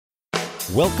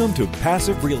Welcome to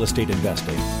Passive Real Estate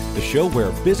Investing, the show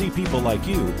where busy people like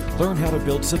you learn how to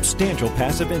build substantial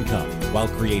passive income while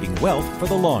creating wealth for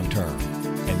the long term.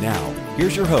 And now,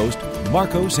 here's your host,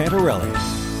 Marco Santarelli.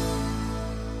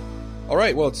 All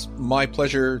right, well, it's my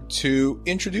pleasure to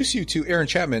introduce you to Aaron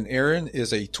Chapman. Aaron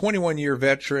is a 21-year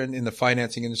veteran in the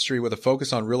financing industry with a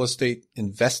focus on real estate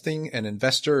investing and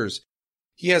investors.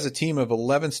 He has a team of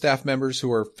 11 staff members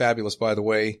who are fabulous, by the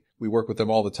way. We work with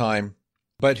them all the time.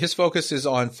 But his focus is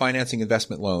on financing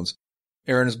investment loans.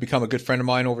 Aaron has become a good friend of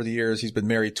mine over the years. He's been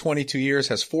married 22 years,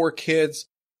 has 4 kids,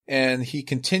 and he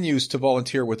continues to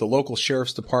volunteer with the local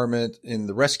sheriff's department in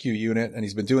the rescue unit, and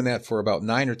he's been doing that for about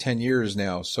 9 or 10 years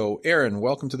now. So, Aaron,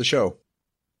 welcome to the show.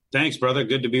 Thanks, brother.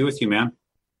 Good to be with you, man.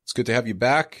 It's good to have you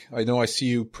back. I know I see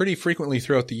you pretty frequently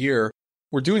throughout the year.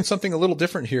 We're doing something a little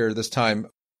different here this time.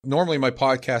 Normally, my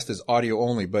podcast is audio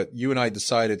only, but you and I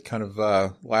decided kind of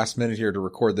last minute here to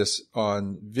record this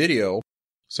on video.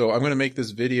 So I'm going to make this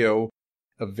video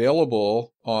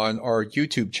available on our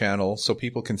YouTube channel so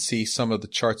people can see some of the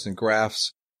charts and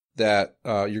graphs that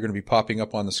you're going to be popping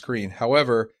up on the screen.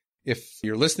 However, if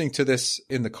you're listening to this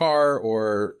in the car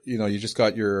or, you just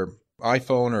got your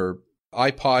iPhone or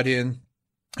iPod in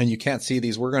and you can't see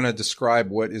these, we're going to describe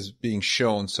what is being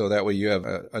shown so that way you have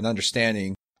an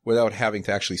understanding without having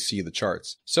to actually see the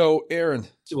charts. So, Aaron,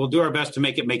 we'll do our best to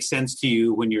make it make sense to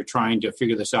you when you're trying to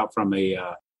figure this out from a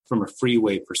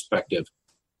freeway perspective.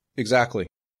 Exactly.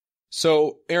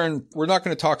 So, Aaron, we're not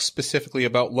going to talk specifically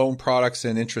about loan products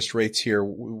and interest rates here.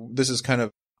 This is kind of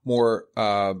more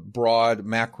broad,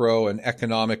 macro, and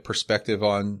economic perspective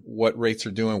on what rates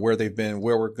are doing, where they've been,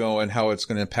 where we're going, how it's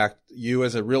going to impact you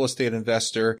as a real estate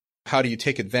investor. How do you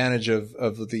take advantage of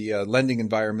the lending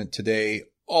environment today?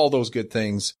 All those good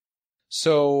things.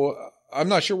 So I'm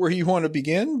not sure where you want to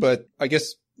begin, but I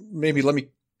guess maybe let me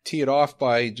tee it off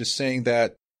by just saying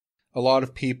that a lot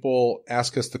of people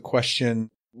ask us the question,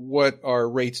 what are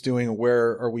rates doing and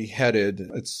where are we headed?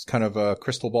 It's kind of a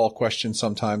crystal ball question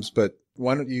sometimes, but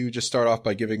why don't you just start off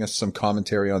by giving us some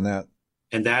commentary on that?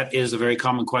 And that is a very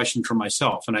common question for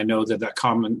myself. And I know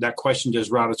that question does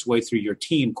route its way through your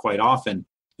team quite often.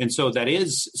 And so that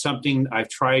is something I've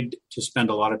tried to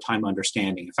spend a lot of time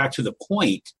understanding. In fact, to the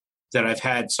point that I've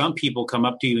had some people come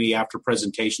up to me after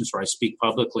presentations where I speak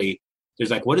publicly. There's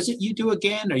like, what is it you do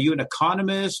again? Are you an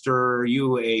economist or are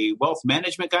you a wealth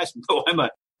management guy? No,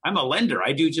 I'm a lender.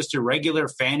 I do just a regular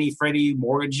Fannie Freddie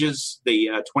mortgages,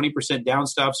 the 20% down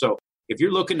stuff. So if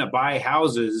you're looking to buy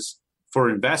houses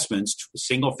for investments,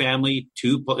 single family,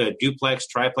 duplex,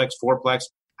 triplex, fourplex,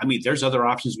 there's other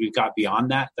options we've got beyond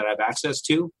that I have access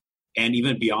to. And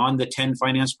even beyond the 10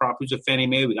 finance properties of Fannie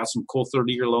Mae, we got some cool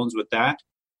 30-year loans with that.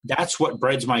 That's what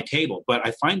breads my table. But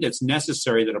I find it's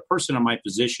necessary that a person in my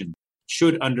position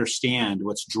should understand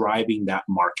what's driving that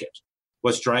market,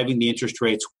 what's driving the interest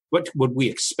rates, what would we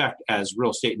expect as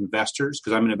real estate investors,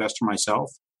 because I'm an investor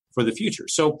myself, for the future.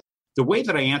 So the way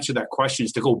that I answer that question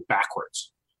is to go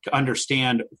backwards, to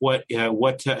understand what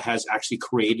has actually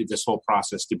created this whole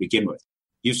process to begin with.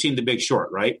 You've seen The Big Short,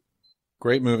 right?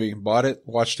 Great movie. Bought it,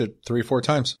 watched it 3 or 4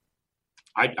 times.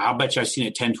 I'll bet you I've seen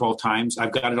it 10, 12 times.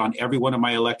 I've got it on every one of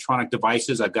my electronic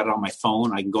devices. I've got it on my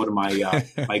phone. I can go to my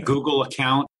my Google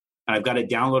account, and I've got it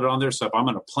downloaded on there. So if I'm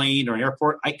on a plane or an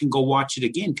airport, I can go watch it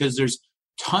again because there's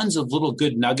tons of little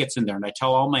good nuggets in there. And I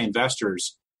tell all my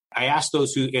investors, I ask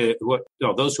those who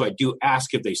I do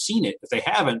ask if they've seen it. If they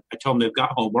haven't, I tell them they've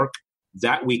got homework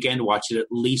that weekend. Watch it at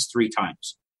least 3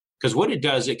 times. Because what it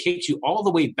does, it takes you all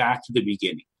the way back to the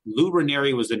beginning. Lou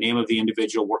Ranieri was the name of the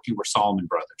individual working for Salomon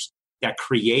Brothers that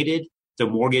created the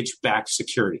mortgage-backed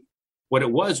security. What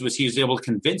it was he was able to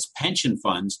convince pension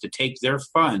funds to take their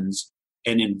funds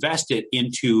and invest it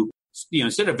into,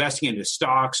 instead of investing into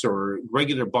stocks or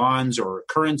regular bonds or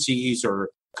currencies or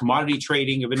commodity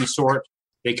trading of any sort,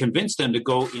 they convinced them to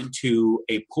go into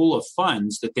a pool of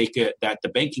funds that that the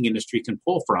banking industry can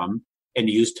pull from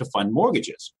and use to fund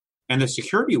mortgages. And the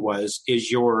security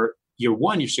you're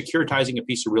securitizing a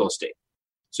piece of real estate.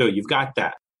 So you've got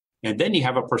that. And then you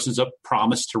have a person's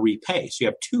promise to repay. So you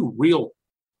have 2 real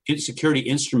security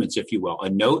instruments, if you will, a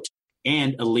note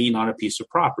and a lien on a piece of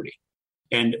property.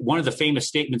 And one of the famous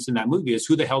statements in that movie is,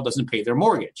 who the hell doesn't pay their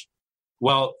mortgage?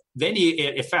 Well, then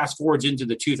it fast forwards into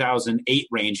the 2008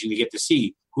 range and you get to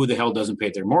see who the hell doesn't pay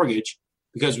their mortgage,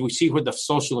 because we see where the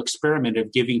social experiment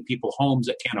of giving people homes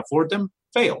that can't afford them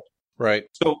failed. Right.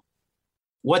 So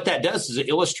what that does is it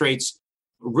illustrates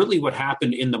really what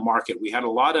happened in the market. We had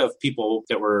a lot of people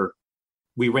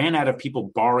we ran out of people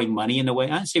borrowing money in a way.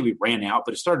 I didn't say we ran out,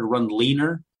 but it started to run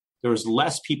leaner. There was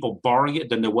less people borrowing it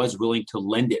than there was willing to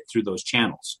lend it through those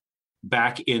channels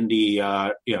back in the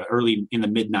early in the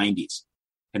mid 90s.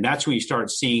 And that's when you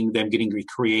start seeing them getting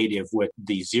creative with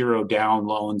the zero down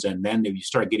loans. And then you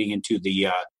start getting into the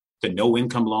no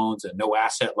income loans and no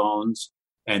asset loans.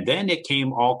 And then it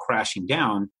came all crashing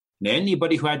down. And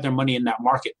anybody who had their money in that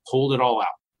market pulled it all out.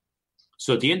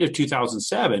 So at the end of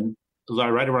 2007,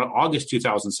 right around August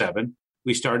 2007,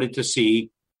 we started to see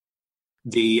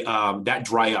that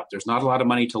dry up. There's not a lot of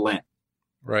money to lend.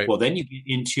 Right. Well, then you get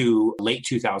into late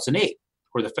 2008,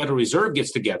 where the Federal Reserve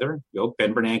gets together.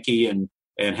 Ben Bernanke and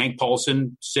Hank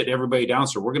Paulson sit everybody down.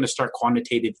 So we're going to start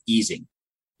quantitative easing.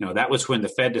 That was when the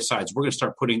Fed decides we're going to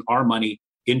start putting our money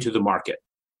into the market.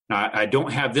 Now, I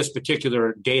don't have this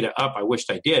particular data up. I wished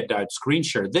I did. I'd screen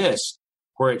share this,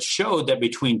 where it showed that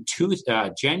between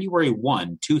January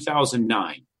 1,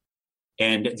 2009,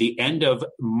 and the end of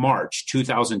March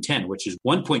 2010, which is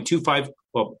 1.25,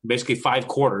 well, basically 5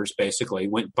 quarters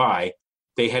went by,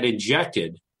 they had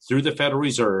injected through the Federal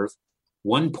Reserve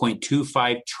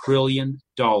 $1.25 trillion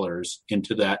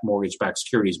into that mortgage-backed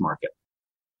securities market.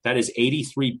 That is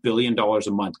 $83 billion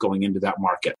a month going into that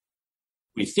market.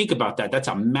 When you think about that, that's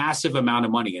a massive amount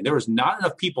of money. And there was not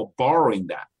enough people borrowing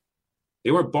that.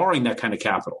 They weren't borrowing that kind of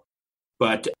capital.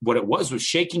 But what it was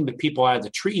shaking the people out of the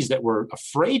trees that were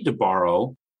afraid to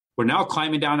borrow. We're now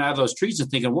climbing down out of those trees and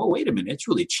thinking, well, wait a minute, it's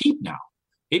really cheap now.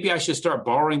 Maybe I should start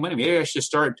borrowing money. Maybe I should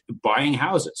start buying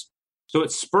houses. So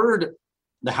it spurred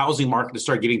the housing market to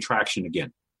start getting traction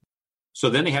again. So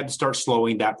then they had to start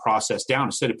slowing that process down.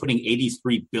 Instead of putting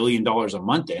 $83 billion a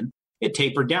month in, it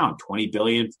tapered down 20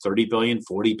 billion, 30 billion,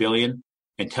 40 billion,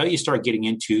 until you start getting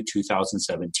into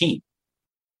 2017.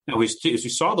 Now, as we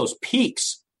saw those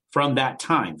peaks from that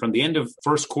time, from the end of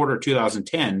first quarter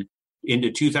 2010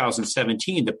 into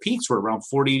 2017, the peaks were around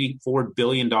 $44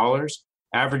 billion,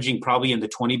 averaging probably in the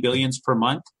 20 billions per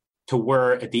month, to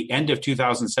where at the end of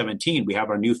 2017, we have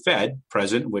our new Fed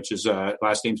president, which is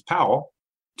last name's Powell,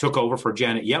 took over for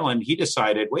Janet Yellen. He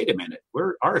decided, wait a minute,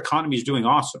 our economy is doing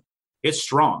awesome. It's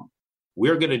strong.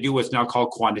 We're going to do what's now called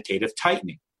quantitative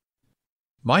tightening.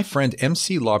 My friend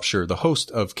MC Laubscher, the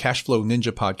host of Cashflow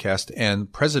Ninja podcast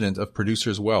and president of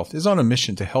Producers Wealth, is on a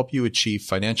mission to help you achieve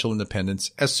financial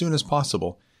independence as soon as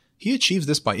possible. He achieves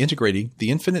this by integrating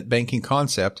the infinite banking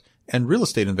concept and real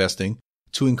estate investing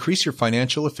to increase your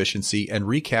financial efficiency and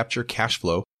recapture cash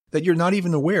flow that you're not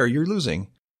even aware you're losing.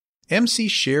 MC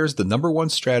shares the #1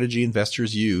 strategy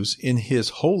investors use in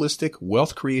his holistic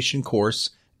wealth creation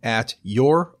course at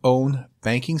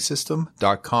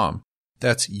yourownbankingsystem.com.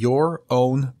 That's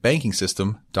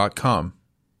yourownbankingsystem.com.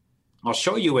 I'll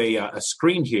show you a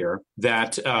screen here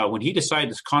that when he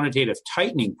decided this quantitative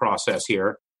tightening process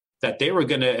here, that they were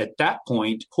going to, at that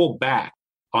point, pull back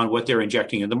on what they're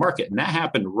injecting in the market. And that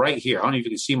happened right here. I don't know if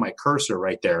you can see my cursor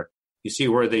right there. You see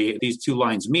where these two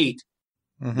lines meet.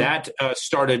 Mm-hmm. That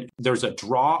started, there's a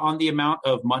draw on the amount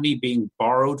of money being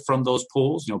borrowed from those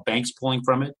pools, banks pulling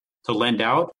from it to lend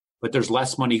out, but there's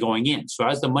less money going in. So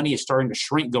as the money is starting to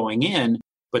shrink going in,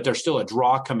 but there's still a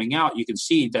draw coming out, you can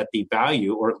see that the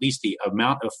value, or at least the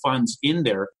amount of funds in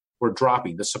there, were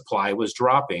dropping. The supply was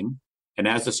dropping. And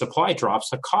as the supply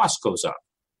drops, the cost goes up.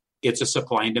 It's a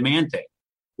supply and demand thing.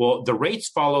 Well, the rates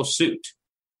follow suit.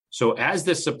 So as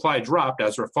this supply dropped,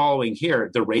 as we're following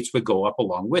here, the rates would go up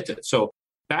along with it. So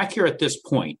back here at this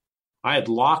point, I had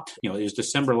locked, it was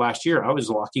December last year, I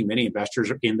was locking many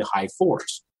investors in the high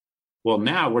 4s. Well,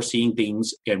 now we're seeing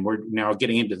things, and we're now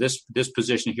getting into this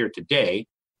position here today.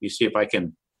 You see if I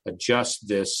can adjust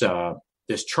this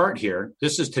chart here.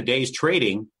 This is today's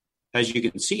trading. As you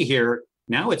can see here,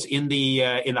 now it's in the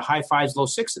high 5s, low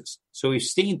 6s. So we've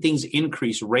seen things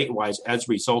increase rate-wise as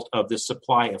a result of the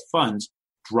supply of funds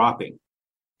dropping.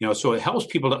 So it helps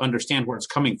people to understand where it's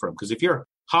coming from. Because if you're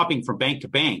hopping from bank to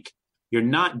bank, you're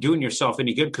not doing yourself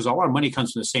any good, because all our money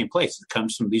comes from the same place. It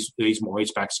comes from these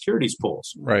mortgage-backed securities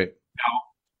pools. Right. Now,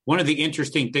 one of the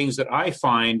interesting things that I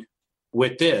find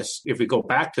with this, if we go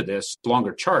back to this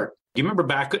longer chart, do you remember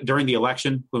back during the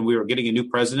election when we were getting a new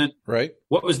president? Right.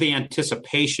 What was the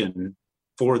anticipation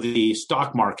for the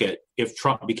stock market if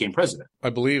Trump became president? I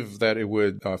believe that it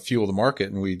would fuel the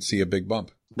market and we'd see a big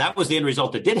bump. That was the end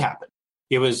result that did happen.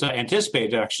 It was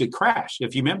anticipated to actually crash.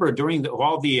 If you remember, during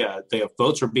while the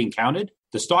votes were being counted,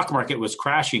 the stock market was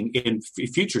crashing in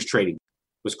futures trading,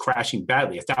 was crashing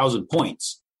badly, 1,000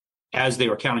 points as they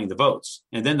were counting the votes.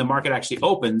 And then the market actually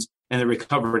opens and they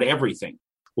recovered everything.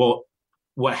 Well,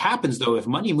 what happens, though, if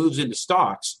money moves into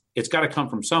stocks, it's got to come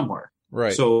from somewhere.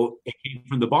 Right. So it came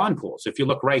from the bond pools. If you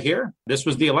look right here, this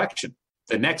was the election.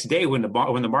 The next day when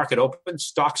the market opened,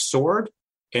 stocks soared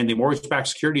and the mortgage-backed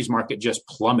securities market just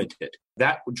plummeted.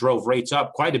 That drove rates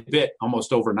up quite a bit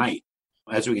almost overnight.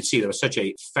 As we can see, there was such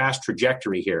a fast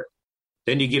trajectory here.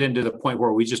 Then you get into the point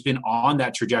where we've just been on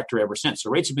that trajectory ever since.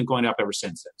 So rates have been going up ever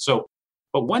since then. So,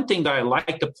 but one thing that I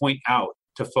like to point out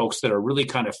to folks that are really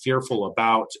kind of fearful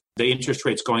about the interest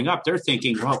rates going up, they're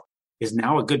thinking, well, is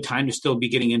now a good time to still be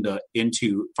getting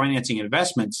into financing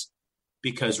investments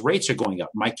because rates are going up.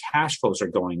 My cash flows are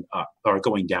going up or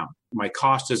going down. My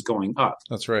cost is going up.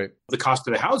 That's right. The cost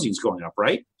of the housing is going up,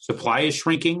 right? Supply is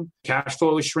shrinking. Cash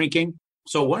flow is shrinking.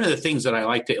 So one of the things that I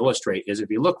like to illustrate is if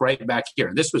you look right back here,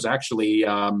 and this was actually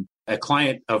a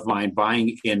client of mine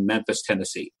buying in Memphis,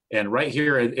 Tennessee. And right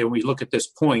here, and we look at this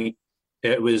point,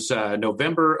 it was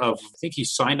November of, I think he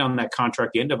signed on that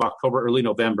contract, the end of October, early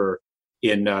November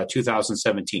in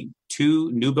 2017.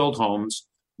 2 new build homes,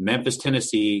 Memphis,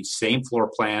 Tennessee, same floor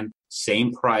plan,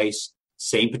 same price,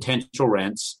 same potential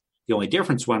rents. The only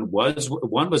difference one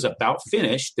was about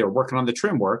finished. They were working on the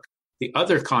trim work. The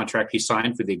other contract he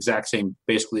signed for the exact same,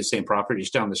 basically the same property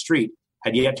just down the street,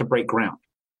 had yet to break ground.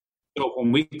 So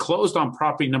when we closed on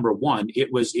property number 1, it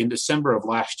was in December of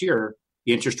last year,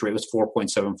 the interest rate was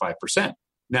 4.75%.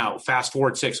 Now, fast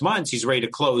forward 6 months, he's ready to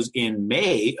close in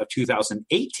May of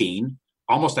 2018,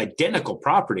 almost identical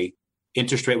property,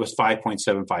 interest rate was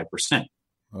 5.75%.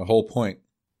 A whole point.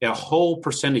 A whole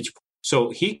percentage.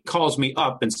 So he calls me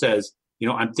up and says,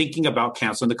 I'm thinking about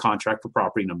canceling the contract for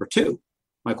property number 2.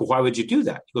 I'm like, well, why would you do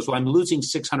that? He goes, well, I'm losing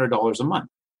 $600 a month.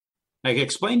 Like,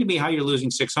 explain to me how you're losing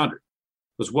 $600.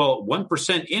 He goes, well,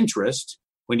 1% interest,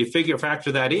 when you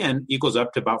factor that in, equals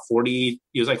up to about $49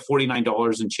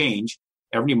 and change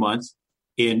every month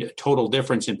in total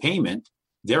difference in payment.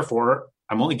 Therefore,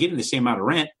 I'm only getting the same amount of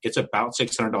rent. It's about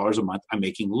 $600 a month. I'm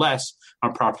making less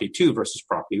on property 2 versus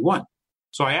property 1.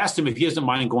 So I asked him if he doesn't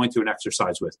mind going through an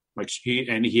exercise with me,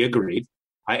 and he agreed.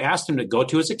 I asked him to go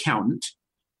to his accountant,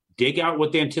 dig out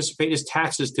what they anticipate his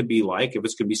taxes to be like, if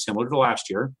it's going to be similar to last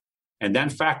year, and then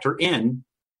factor in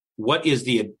what is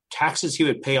the taxes he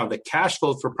would pay on the cash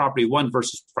flow for property 1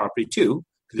 versus property 2,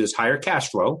 because there's higher cash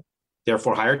flow,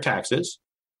 therefore higher taxes,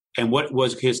 and what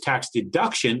was his tax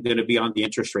deduction going to be on the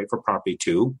interest rate for property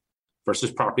 2 versus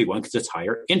property 1, because it's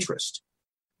higher interest.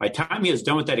 By the time he was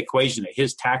done with that equation, at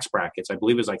his tax brackets, I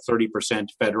believe it was like 30%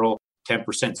 federal,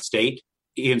 10% state,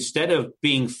 instead of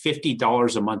being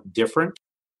 $50 a month different,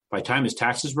 by the time his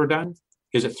taxes were done,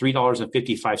 it was at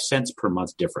 $3.55 per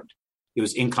month different. It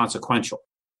was inconsequential.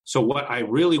 So what I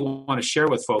really want to share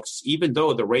with folks, even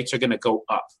though the rates are going to go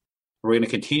up, we're going to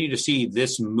continue to see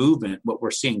this movement, what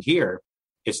we're seeing here,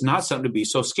 it's not something to be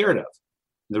so scared of.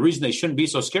 And the reason they shouldn't be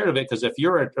so scared of it, because if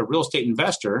you're a real estate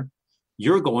investor,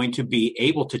 you're going to be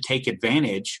able to take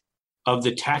advantage of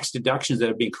the tax deductions that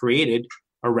have been created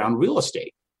around real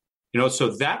estate.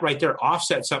 So that right there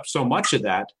offsets up so much of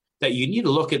that you need to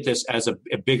look at this as a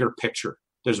bigger picture.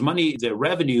 There's money, the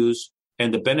revenues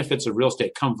and the benefits of real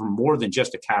estate come from more than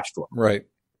just a cash flow. Right.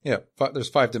 Yeah. There's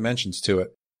 5 dimensions to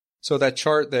it. So that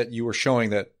chart that you were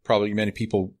showing that probably many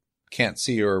people can't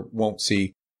see or won't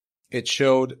see, it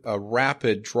showed a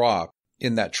rapid drop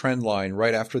in that trend line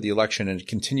right after the election, and it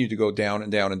continued to go down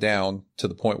and down and down to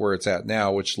the point where it's at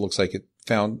now, which looks like it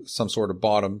found some sort of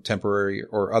bottom, temporary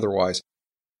or otherwise.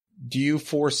 Do you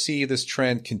foresee this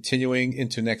trend continuing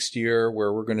into next year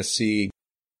where we're going to see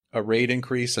a rate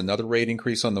increase, another rate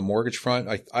increase on the mortgage front?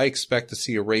 I expect to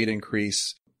see a rate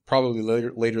increase probably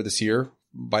later this year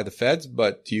by the feds,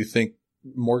 but do you think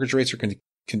mortgage rates are going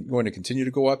to continue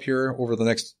to go up here over the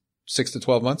next 6 to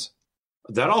 12 months?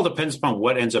 That all depends upon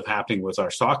what ends up happening with our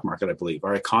stock market, I believe,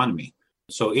 our economy.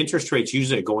 So interest rates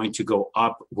usually are going to go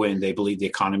up when they believe the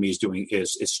economy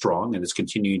is strong and is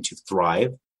continuing to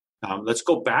thrive. Let's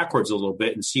go backwards a little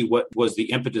bit and see what was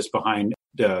the impetus behind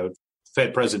the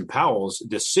Fed President Powell's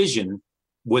decision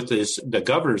with the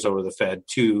governors over the Fed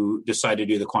to decide to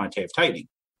do the quantitative tightening.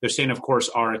 They're saying, of course,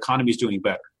 our economy is doing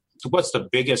better. So what's the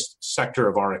biggest sector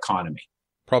of our economy?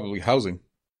 Probably housing.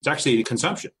 It's actually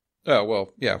consumption. Oh,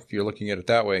 well, yeah, if you're looking at it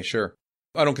that way, sure.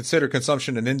 I don't consider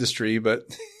consumption an industry, but...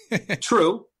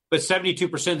 True, but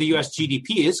 72% of the U.S.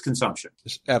 GDP is consumption.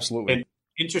 Absolutely. And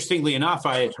interestingly enough,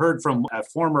 I had heard from a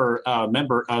former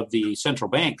member of the central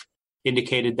bank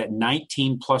indicated that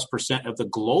 19+% of the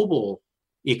global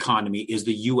economy is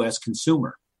the U.S.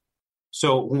 consumer.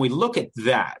 So when we look at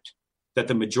that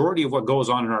the majority of what goes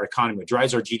on in our economy, what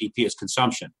drives our GDP is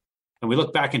consumption. And we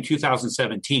look back in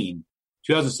 2017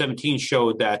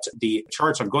 showed that the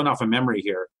charts, I'm going off of memory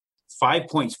here,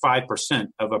 5.5%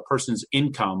 of a person's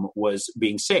income was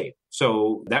being saved.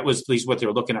 So that was at least what they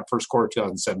were looking at first quarter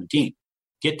 2017.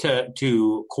 Get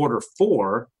to quarter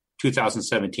 4,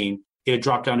 2017, it had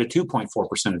dropped down to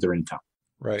 2.4% of their income.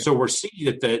 Right. So we're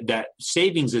seeing that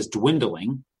savings is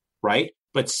dwindling, right?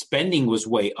 But spending was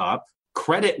way up.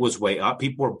 Credit was way up.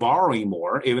 People were borrowing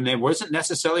more, even though it wasn't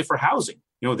necessarily for housing.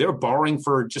 They're borrowing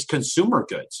for just consumer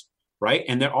goods, right?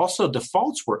 And there also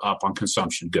defaults were up on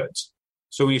consumption goods.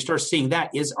 So when you start seeing that,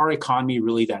 is our economy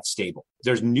really that stable?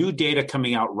 There's new data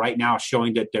coming out right now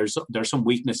showing that there's some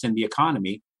weakness in the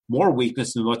economy, more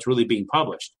weakness than what's really being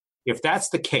published. If that's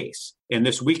the case, and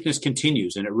this weakness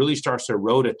continues, and it really starts to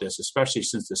erode at this, especially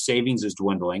since the savings is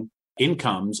dwindling,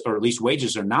 incomes, or at least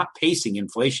wages, are not pacing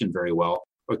inflation very well,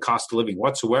 or cost of living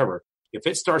whatsoever. If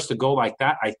it starts to go like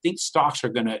that, I think stocks are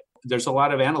going to, there's a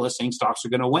lot of analysts saying stocks are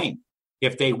going to wane.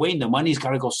 If they wane, the money's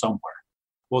got to go somewhere.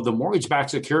 Well, the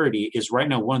mortgage-backed security is right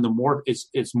now one of the more,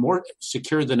 it's more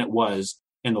secure than it was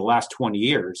in the last 20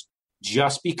 years,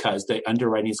 just because the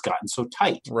underwriting has gotten so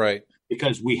tight. Right.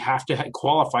 Because we have to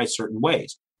qualify certain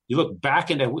ways. You look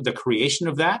back into the creation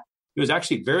of that, it was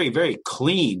actually very, very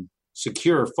clean,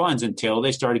 secure funds until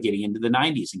they started getting into the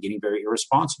 90s and getting very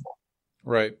irresponsible.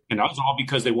 Right. And that was all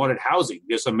because they wanted housing,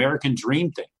 this American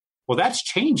dream thing. Well, that's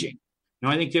changing.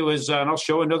 I think it was, and I'll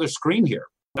show another screen here.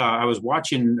 I was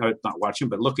looking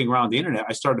around the internet.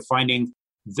 I started finding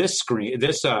this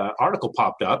article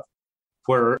popped up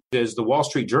where there's the Wall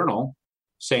Street Journal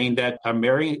saying that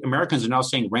Americans are now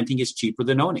saying renting is cheaper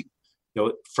than owning.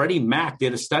 Freddie Mac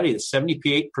did a study that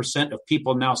 78% of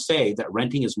people now say that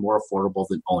renting is more affordable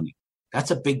than owning.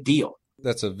 That's a big deal.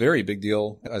 That's a very big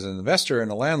deal. As an investor and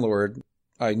a landlord,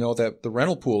 I know that the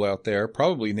rental pool out there,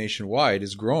 probably nationwide,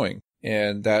 is growing.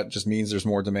 And that just means there's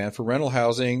more demand for rental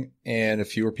housing. And if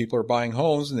fewer people are buying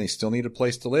homes and they still need a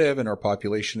place to live and our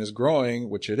population is growing,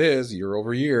 which it is year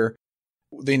over year,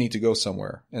 they need to go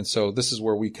somewhere. And so this is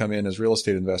where we come in as real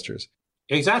estate investors.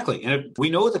 Exactly. And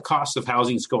we know the cost of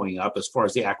housing is going up as far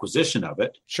as the acquisition of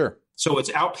it. Sure. So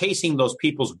it's outpacing those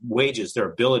people's wages,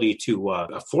 their ability to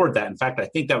afford that. In fact, I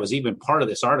think that was even part of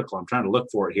this article. I'm trying to look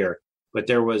for it here. But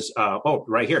there was,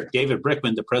 right here, David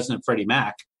Brickman, the president of Freddie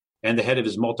Mac, and the head of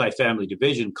his multifamily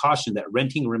division, cautioned that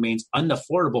renting remains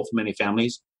unaffordable for many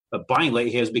families, but buying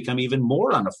lately has become even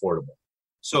more unaffordable.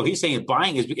 So he's saying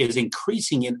buying is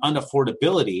increasing in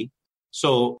unaffordability.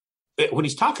 So when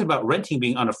he's talking about renting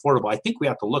being unaffordable, I think we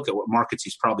have to look at what markets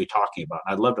he's probably talking about.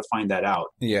 I'd love to find that out.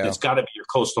 Yeah. It's got to be your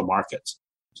coastal markets.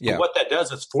 So yeah. What that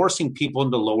does is forcing people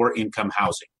into lower income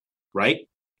housing, right?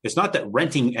 It's not that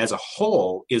renting as a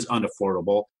whole is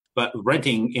unaffordable, but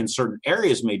renting in certain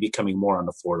areas may be becoming more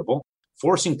unaffordable,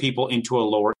 forcing people into a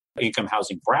lower income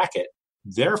housing bracket.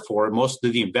 Therefore, most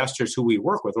of the investors who we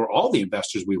work with, or all the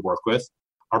investors we work with,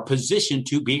 are positioned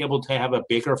to be able to have a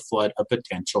bigger flood of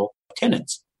potential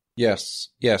tenants. Yes,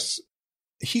 yes.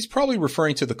 He's probably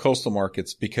referring to the coastal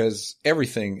markets because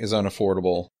everything is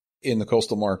unaffordable in the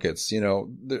coastal markets.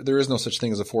 There is no such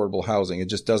thing as affordable housing. It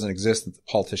just doesn't exist. The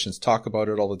politicians talk about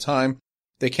it all the time.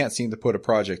 They can't seem to put a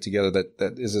project together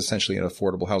that is essentially an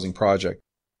affordable housing project.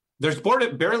 There's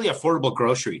barely affordable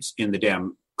groceries in the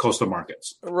damn coastal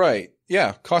markets. Right.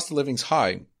 Yeah. Cost of living's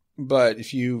high. But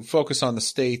if you focus on the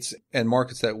states and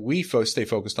markets that we stay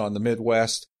focused on, the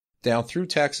Midwest, down through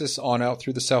Texas, on out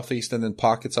through the Southeast, and then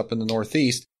pockets up in the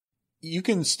Northeast, you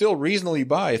can still reasonably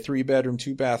buy a 3-bedroom,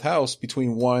 2-bath house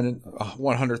between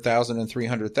 $100,000 and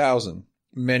 $300,000.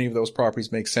 Many of those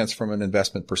properties make sense from an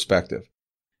investment perspective.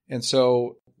 And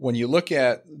so when you look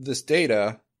at this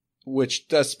data, which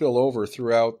does spill over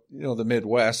throughout, the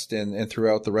Midwest and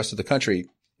throughout the rest of the country,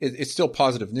 it's still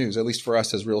positive news, at least for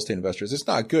us as real estate investors. It's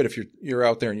not good if you're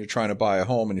out there and you're trying to buy a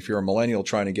home, and if you're a millennial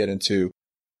trying to get into,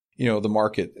 the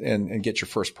market and get your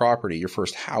first property, your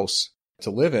first house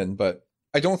to live in. But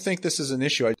I don't think this is an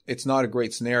issue. It's not a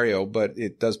great scenario, but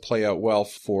it does play out well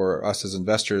for us as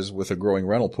investors with a growing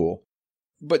rental pool.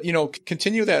 But,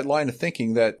 continue that line of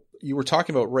thinking that you were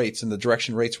talking about rates and the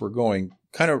direction rates were going.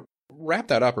 Kind of wrap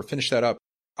that up or finish that up.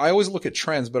 I always look at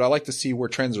trends, but I like to see where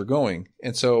trends are going.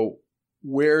 And so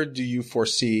where do you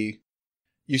foresee,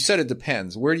 you said it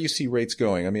depends. Where do you see rates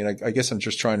going? I mean, I guess I'm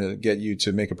just trying to get you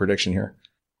to make a prediction here.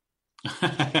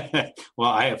 Well,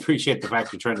 I appreciate the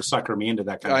fact you're trying to sucker me into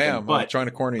that kind of thing. I am. I'm trying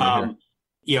to corner you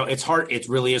here. It's hard. It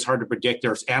really is hard to predict.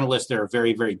 There's analysts that are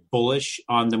very, very bullish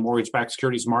on the mortgage-backed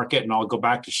securities market. And I'll go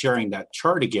back to sharing that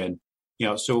chart again.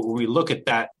 So when we look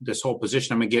at this whole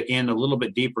position, I'm going to get in a little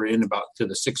bit deeper about to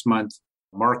the 6-month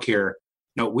mark here.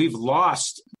 We've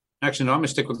lost. Actually, no, I'm going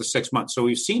to stick with the 6 months. So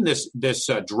we've seen this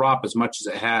drop as much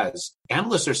as it has.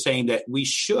 Analysts are saying that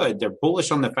they're bullish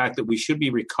on the fact that we should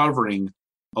be recovering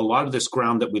a lot of this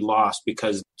ground that we lost,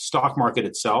 because stock market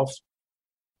itself,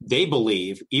 they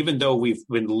believe, even though we've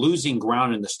been losing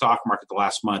ground in the stock market the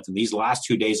last month, and these last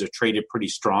 2 days have traded pretty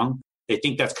strong, they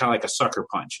think that's kind of like a sucker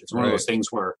punch. It's one of those things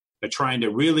where they're trying to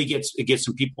really get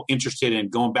some people interested in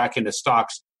going back into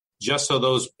stocks just so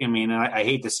those, I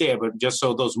hate to say it, but just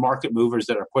so those market movers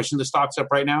that are pushing the stocks up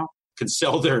right now can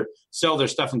sell their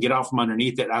stuff and get out from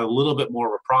underneath it at a little bit more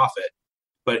of a profit.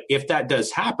 But if that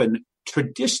does happen,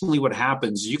 traditionally what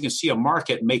happens is you can see a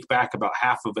market make back about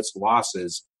half of its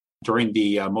losses during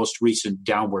the most recent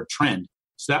downward trend.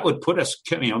 So that would put us,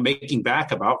 making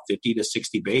back about 50 to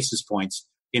 60 basis points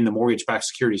in the mortgage-backed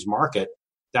securities market.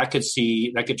 That could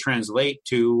translate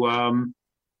to, a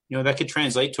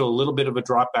little bit of a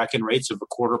drop back in rates of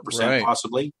 0.25%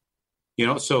 possibly.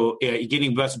 So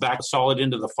getting us back solid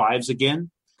into the fives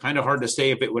again, kind of hard to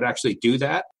say if it would actually do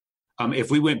that.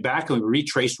 If we went back and we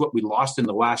retraced what we lost in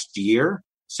the last year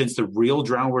since the real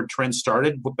downward trend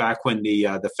started, back when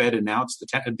the Fed announced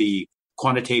the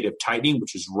quantitative tightening,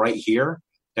 which is right here,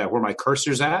 where my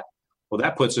cursor's at, well,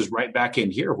 that puts us right back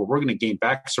in here where we're going to gain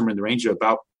back somewhere in the range of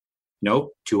about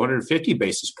 250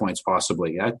 basis points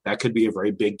possibly. That could be a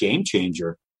very big game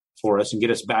changer for us and get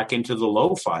us back into the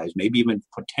low fives, maybe even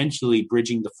potentially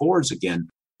bridging the fours again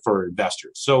for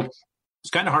investors. So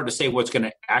it's kind of hard to say what's going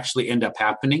to actually end up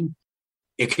happening.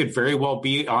 It could very well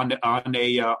be on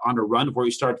a run where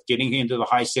we start getting into the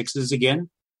high sixes again,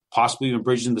 possibly even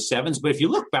bridging the sevens. But if you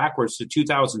look backwards to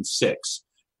 2006,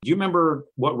 do you remember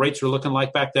what rates were looking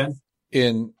like back then?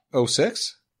 In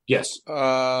 06? Yes. They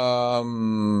were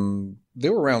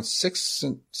around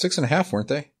 6.5, weren't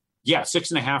they? Yeah,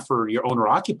 6.5 for your owner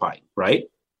occupied, right?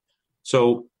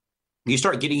 So you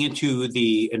start getting into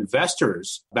the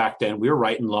investors back then. We were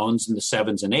writing loans in the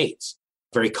sevens and eights,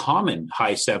 very common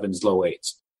high sevens, low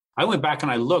eights. I went back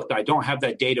and I looked. I don't have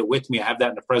that data with me. I have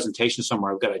that in a presentation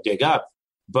somewhere. I've got to dig up.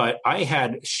 But I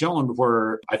had shown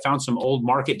where I found some old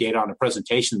market data on a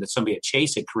presentation that somebody at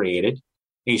Chase had created.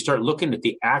 And you start looking at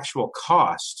the actual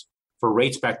cost for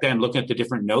rates back then, looking at the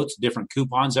different notes, different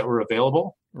coupons that were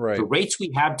available. Right. The rates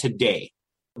we have today,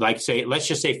 let's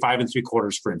just say 5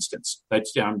 3/4, for instance.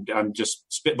 I'm just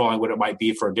spitballing what it might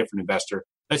be for a different investor.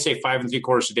 Let's say 5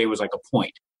 3/4 today was like a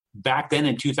point. Back then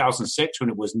in 2006, when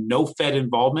it was no Fed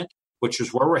involvement, which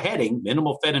is where we're heading,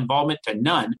 minimal Fed involvement to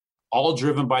none, all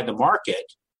driven by the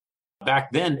market.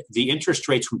 Back then, the interest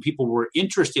rates, when people were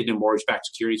interested in mortgage-backed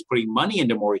securities, putting money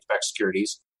into mortgage-backed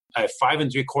securities, a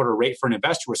 5 3/4 rate for an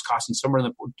investor was costing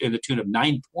somewhere in the tune of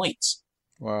 9 points.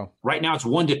 Wow. Right now, it's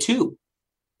 1 to 2.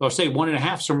 I'll say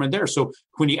 1.5, somewhere in there. So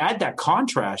when you add that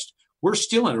contrast, we're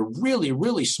still in a really,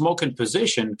 really smoking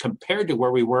position compared to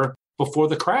where we were before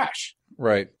the crash.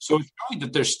 Right. So it's showing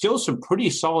that there's still some pretty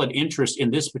solid interest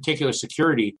in this particular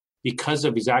security because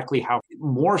of exactly how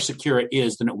more secure it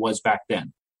is than it was back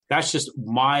then. That's just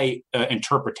my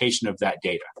interpretation of that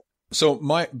data. So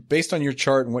based on your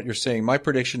chart and what you're saying, my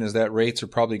prediction is that rates are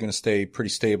probably going to stay pretty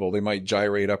stable. They might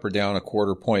gyrate up or down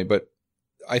 1/4 point, but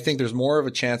I think there's more of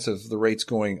a chance of the rates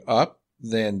going up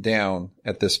than down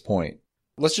at this point.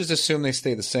 Let's just assume they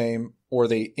stay the same or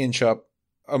they inch up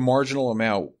a marginal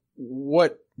amount.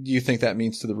 What do you think that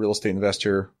means to the real estate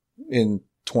investor in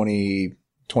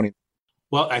 2020?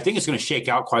 Well, I think it's going to shake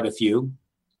out quite a few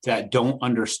that don't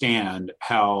understand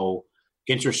how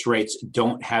interest rates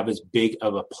don't have as big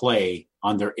of a play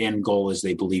on their end goal as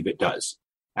they believe it does.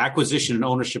 Acquisition and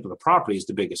ownership of the property is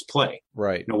the biggest play.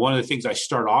 Right. One of the things I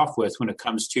start off with when it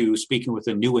comes to speaking with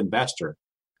a new investor,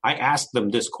 I ask them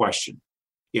this question.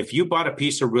 If you bought a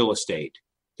piece of real estate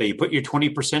that you put your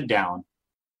 20% down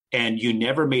and you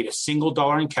never made a single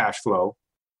dollar in cash flow,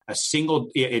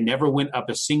 it never went up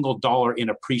a single dollar in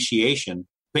appreciation,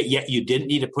 but yet you didn't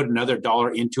need to put another dollar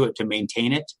into it to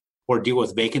maintain it or deal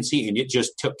with vacancy, and it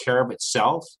just took care of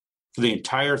itself for the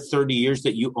entire 30 years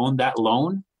that you owned that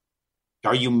loan,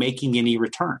 are you making any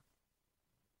return?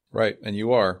 Right, and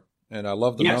you are. And I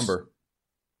love the number.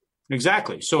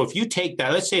 Exactly. So if you take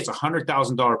that, let's say it's a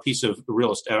 $100,000 piece of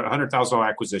real estate, $100,000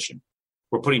 acquisition.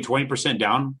 We're putting 20%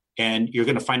 down, and you're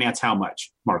going to finance how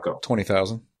much, Marco?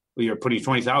 20,000. Well, you're putting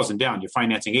 20,000 down. You're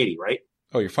financing 80, right?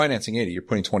 Oh, you're financing 80. You're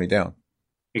putting 20 down.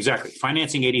 Exactly.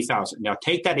 Financing 80,000. Now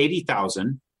take that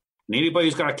 80,000, and anybody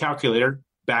who's got a calculator,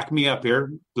 back me up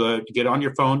here, get on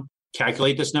your phone,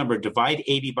 calculate this number, divide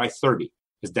 80 by 30,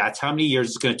 because that's how many years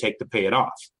it's going to take to pay it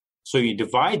off. So you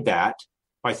divide that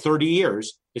by 30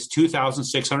 years, it's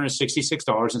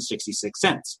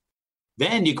 $2,666.66.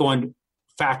 Then you go and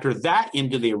factor that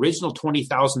into the original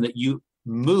 20,000 that you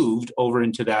moved over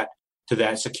into that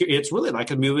security. It's really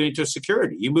like moving into a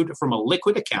security. You moved it from a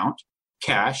liquid account,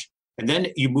 cash, and then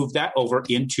you move that over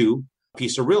into a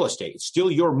piece of real estate. It's still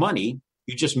your money.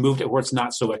 You just moved it where it's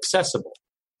not so accessible.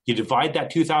 You divide that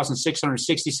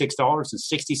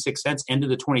 $2,666.66 into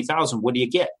the 20,000. What do you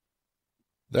get?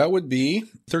 That would be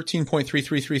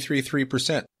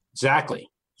 13.33333%. Exactly.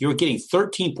 you're getting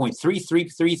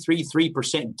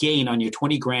 13.33333% gain on your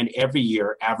 20 grand every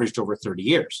year, averaged over 30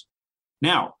 years.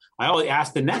 Now, I always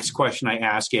ask, the next question I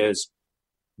ask is,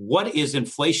 what is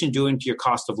inflation doing to your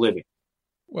cost of living?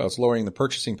 Well, it's lowering the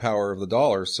purchasing power of the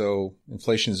dollar. So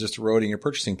inflation is just eroding your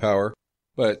purchasing power.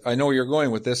 But I know where you're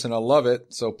going with this, and I love it.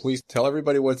 So please tell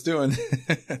everybody what it's doing.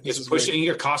 It's pushing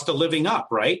your cost of living up,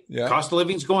 right? Yeah. Cost of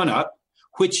living is going up,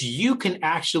 which you can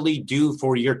actually do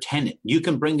for your tenant. You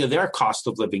can bring their cost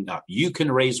of living up. You can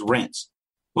raise rents.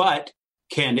 But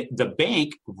can the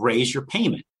bank raise your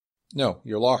payment? No,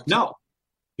 you're locked. No,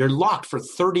 you're locked for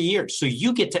 30 years. So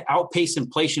you get to outpace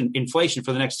inflation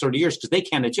for the next 30 years because they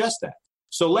can't adjust that.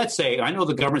 So let's say, I know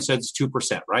the government says it's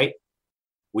 2%, right?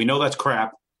 We know that's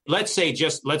crap. Let's be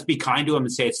kind to them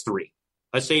and say it's 3%.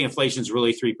 Let's say inflation is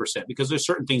really 3% because there's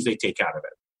certain things they take out of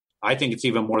it. I think it's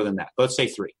even more than that. Let's say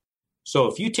 3%. So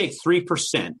if you take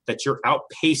 3% that you're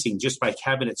outpacing just by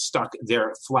having it stuck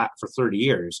there flat for 30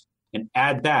 years and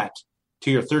add that to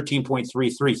your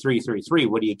 13.33333,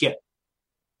 what do you get?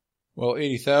 Well,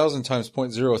 80,000 times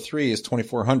 0.03 is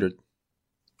 2,400.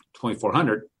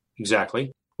 2,400,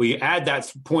 exactly. Well, you add that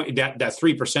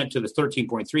 3% to the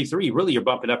 13.33, really you're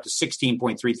bumping up to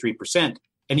 16.33%,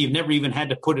 and you've never even had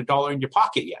to put $1 in your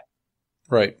pocket yet.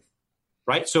 Right.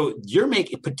 Right. So you're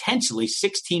making potentially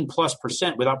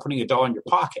 16+% without putting $1 in your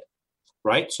pocket.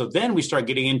 Right. So then we start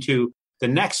getting into the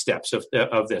next steps of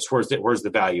this. Where's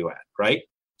the value at? Right.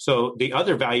 So the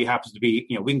other value happens to be,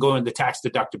 we can go into the tax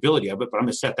deductibility of it, but I'm going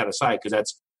to set that aside because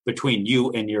that's between you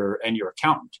and your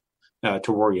accountant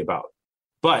to worry about.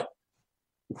 But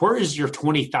where is your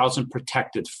 20,000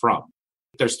 protected from?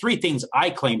 There's three things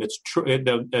I claim it's true.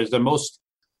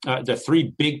 The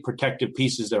three big protective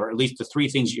pieces, or at least the three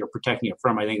things that you're protecting it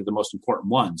from, I think are the most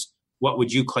important ones. What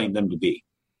would you claim them to be?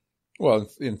 Well,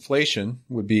 inflation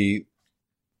would be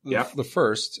the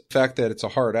first. The fact that it's a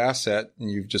hard asset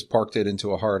and you've just parked it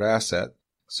into a hard asset.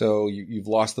 So you've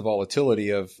lost the volatility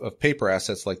of paper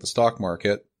assets like the stock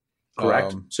market.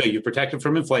 Correct. So you're protected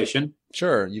from inflation.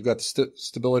 Sure. You've got the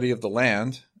stability of the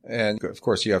land. And of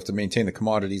course, you have to maintain the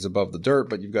commodities above the dirt,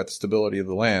 but you've got the stability of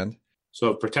the land.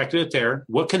 So protected it there.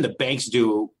 What can the banks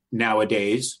do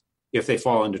nowadays if they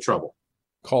fall into trouble?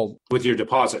 With your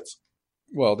deposits?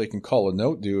 Well, they can call a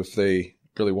note due if they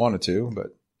really wanted to, but.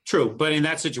 True. But in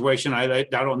that situation, I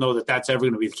don't know that that's ever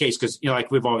going to be the case because, like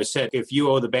we've always said, if you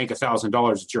owe the bank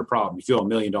 $1,000, it's your problem. If you owe $1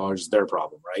 million, it's their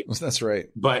problem, right? That's right.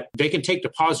 But they can take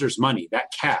depositors' money,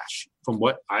 that cash. From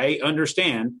what I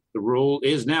understand, the rule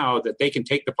is now that they can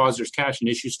take depositors' cash and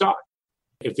issue stock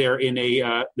if they're in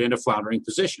a floundering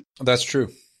position. That's true.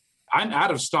 I'm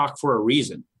out of stock for a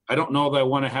reason. I don't know that I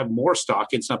want to have more stock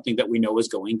in something that we know is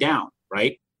going down,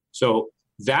 right? So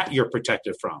that you're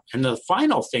protected from. And the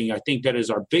final thing I think that is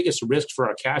our biggest risk for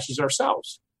our cash is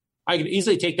ourselves. I could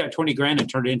easily take that 20 grand and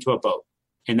turn it into a boat.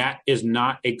 And that is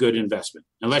not a good investment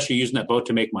unless you're using that boat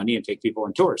to make money and take people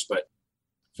on tours. But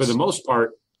for the most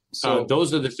part,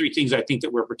 those are the three things I think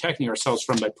that we're protecting ourselves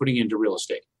from by putting into real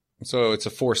estate. So it's a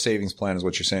forced savings plan is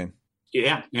what you're saying.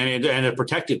 Yeah. And a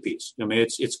protected piece. I mean,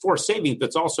 it's forced savings, but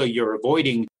it's also you're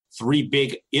avoiding three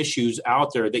big issues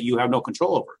out there that you have no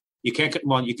control over. You can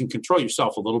control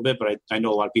yourself a little bit, but I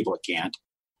know a lot of people that can't.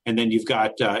 And then you've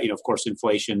got, of course,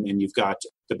 inflation, and you've got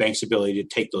the bank's ability to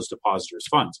take those depositors'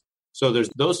 funds. So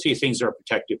there's those three things that are a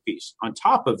protective piece. On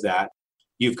top of that,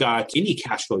 you've got any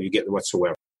cash flow you get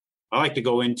whatsoever. I like to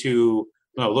go into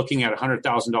looking at a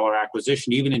 $100,000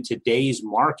 acquisition, even in today's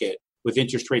market with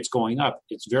interest rates going up.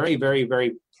 It's very, very,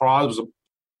 very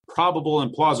probable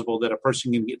and plausible that a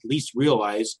person can at least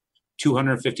realize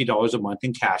 $250 a month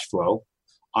in cash flow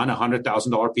on a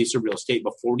 $100,000 piece of real estate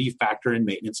before you factor in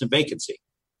maintenance and vacancy.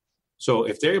 So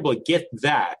if they're able to get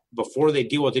that before they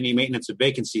deal with any maintenance and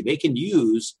vacancy, they can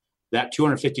use that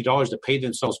 $250 to pay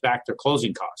themselves back their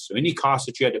closing costs. So any costs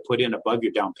that you had to put in above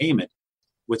your down payment,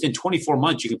 within 24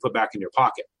 months, you can put back in your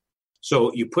pocket.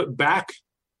 So you put back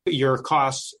your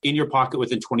costs in your pocket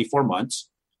within 24 months.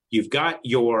 You've got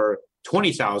your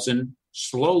 $20,000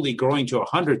 slowly growing to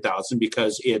 $100,000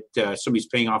 because somebody's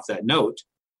paying off that note.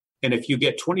 And if you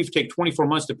take 24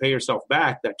 months to pay yourself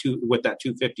back with that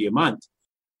 $250 a month,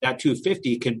 that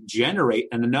 $250 can generate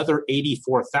another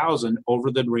 $84,000 over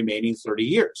the remaining 30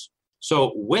 years.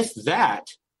 So with that,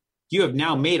 you have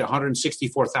now made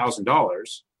 $164,000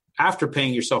 after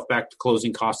paying yourself back the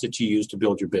closing costs that you used to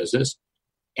build your business.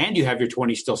 And you have your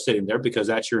 20 still sitting there because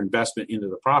that's your investment into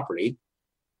the property.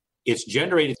 It's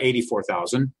generated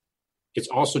 $84,000. It's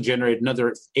also generated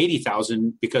another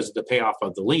 $80,000 because of the payoff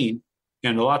of the lien.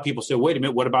 And a lot of people say, wait a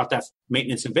minute, what about that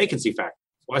maintenance and vacancy factor?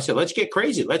 Well, I said, let's get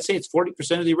crazy. Let's say it's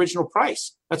 40% of the original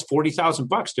price. That's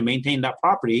 $40,000 to maintain that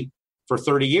property for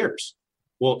 30 years.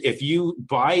 Well, if you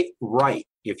buy right,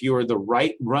 if you are the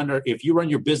right runner, if you run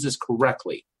your business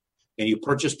correctly and you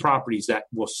purchase properties that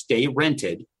will stay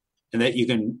rented and that you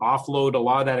can offload a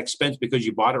lot of that expense because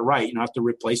you bought it right, you don't have to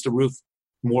replace the roof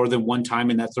more than one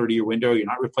time in that 30-year window. You're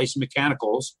not replacing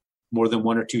mechanicals more than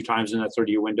one or two times in that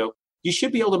 30-year window. You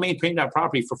should be able to maintain that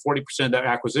property for 40% of that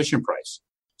acquisition price.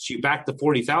 So you back the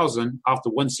 $40,000 off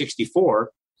the $164,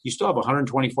 you still have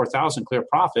 $124,000 clear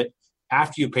profit.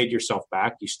 After you paid yourself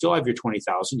back, you still have your $20,000.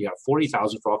 You have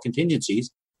 $40,000 for all contingencies.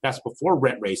 That's before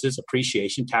rent raises,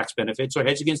 appreciation, tax benefits, or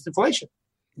hedge against inflation.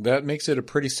 That makes it a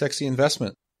pretty sexy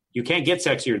investment. You can't get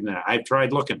sexier than that. I've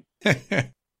tried looking.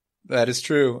 That is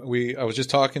true. I was just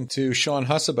talking to Sean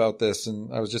Huss about this,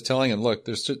 and I was just telling him, look,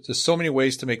 there's so many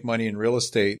ways to make money in real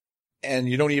estate, and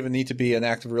you don't even need to be an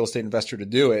active real estate investor to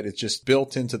do it. It's just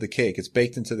built into the cake. It's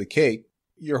baked into the cake.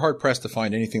 You're hard pressed to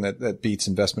find anything that beats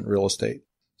investment real estate.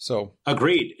 So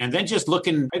agreed. And then just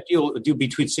looking, I do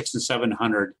between 600 and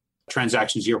 700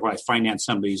 transactions a year where I finance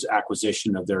somebody's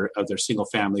acquisition of their single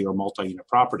family or multi-unit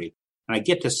property. And I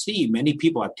get to see many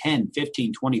people have 10,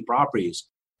 15, 20 properties.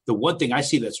 The one thing I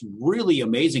see that's really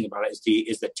amazing about it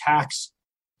is the tax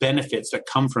benefits that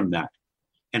come from that.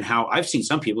 And how I've seen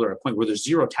some people are at a point where there's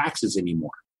zero taxes anymore.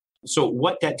 So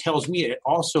what that tells me, it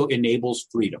also enables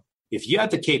freedom. If you have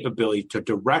the capability to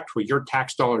direct where your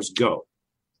tax dollars go,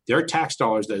 their tax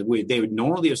dollars that they would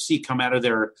normally see come out of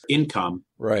their income,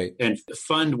 right, and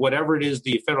fund whatever it is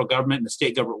the federal government and the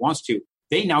state government wants to,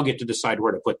 they now get to decide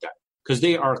where to put that because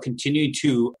they are continuing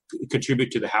to contribute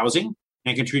to the housing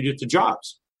and contribute to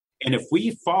jobs. And if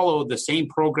we follow the same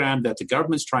program that the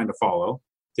government's trying to follow,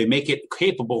 they make it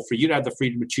capable for you to have the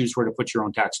freedom to choose where to put your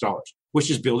own tax dollars, which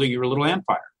is building your little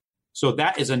empire. So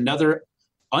that is another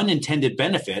unintended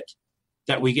benefit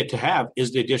that we get to have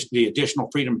is the additional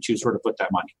freedom to choose where to put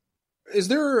that money. Is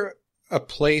there a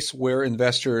place where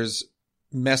investors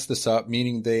mess this up,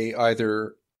 meaning they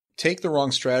either take the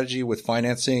wrong strategy with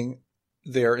financing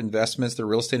their investments, their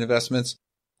real estate investments,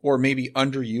 or maybe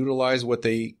underutilize what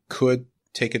they could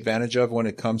take advantage of when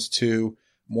it comes to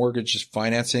mortgage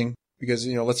financing? Because,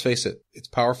 let's face it, it's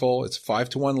powerful. It's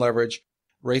 5-to-1 leverage.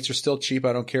 Rates are still cheap.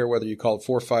 I don't care whether you call it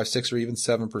 4, 5, 6, or even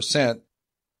 7%.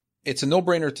 It's a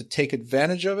no-brainer to take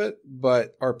advantage of it,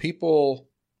 but are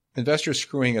investors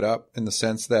screwing it up in the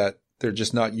sense that they're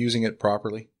just not using it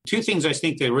properly? Two things I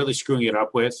think they're really screwing it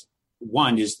up with.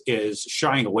 One is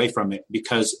shying away from it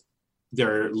because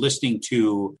they're listening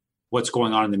to what's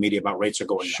going on in the media about rates are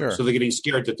going up. So they're getting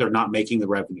scared that they're not making the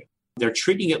revenue. They're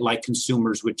treating it like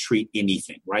consumers would treat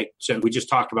anything, right? So we just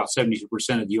talked about 72%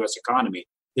 of the U.S. economy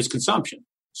is consumption.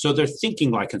 So they're thinking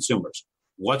like consumers.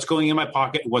 What's going in my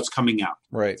pocket? What's coming out?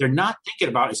 Right. They're not thinking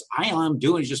about is all I'm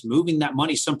doing is just moving that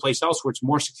money someplace else where it's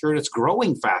more secure. It's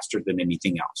growing faster than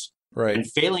anything else. Right. And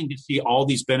failing to see all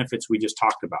these benefits we just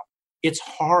talked about. It's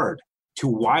hard to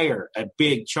wire a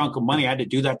big chunk of money. I had to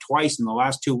do that twice in the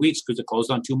last 2 weeks because it closed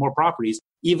on 2 more properties,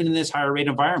 even in this higher rate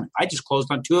environment. I just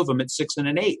closed on 2 of them at 6 and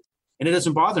an 8, and it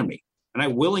doesn't bother me. And I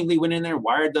willingly went in there and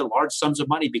wired the large sums of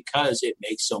money because it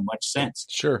makes so much sense.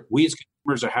 Sure. We as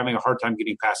consumers are having a hard time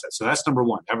getting past that. So that's number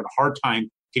one, having a hard time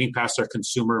getting past our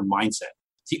consumer mindset.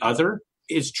 The other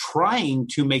is trying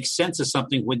to make sense of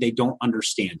something when they don't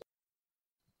understand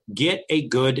it. Get a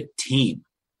good team.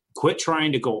 Quit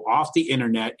trying to go off the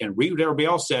internet and read what everybody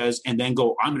else says and then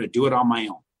go, I'm going to do it on my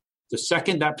own. The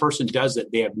second that person does it,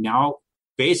 they have now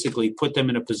basically put them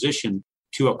in a position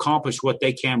to accomplish what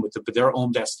they can with their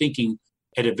own best thinking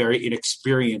at a very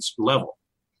inexperienced level.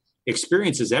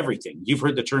 Experience is everything. You've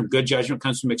heard the term good judgment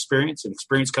comes from experience and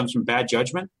experience comes from bad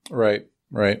judgment. Right,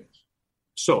 right.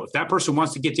 So if that person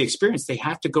wants to get the experience, they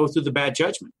have to go through the bad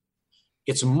judgment.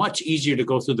 It's much easier to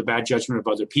go through the bad judgment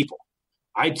of other people.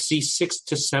 I'd see 600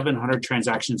 to 700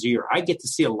 transactions a year. I get to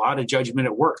see a lot of judgment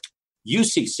at work. You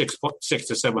see 600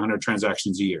 to 700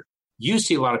 transactions a year. You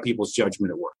see a lot of people's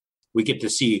judgment at work. We get to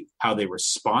see how they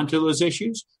respond to those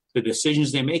issues, the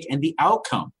decisions they make, and the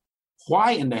outcome.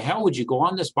 Why in the hell would you go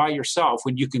on this by yourself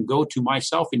when you can go to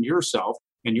myself and yourself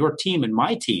and your team and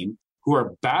my team who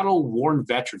are battle-worn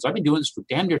veterans? I've been doing this for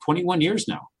damn near 21 years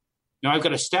now. Now, I've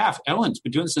got a staff. Ellen's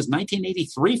been doing this since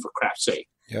 1983, for crap's sake.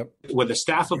 Yep. With a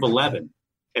staff of 11.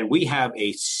 And we have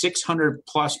a 600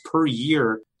 plus per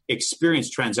year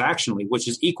experience transactionally, which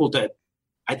is equal to,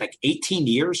 I think, 18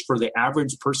 years for the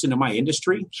average person in my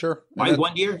industry. Sure. My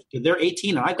 1 year, they're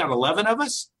 18 and I've got 11 of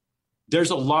us. There's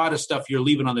a lot of stuff you're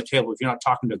leaving on the table if you're not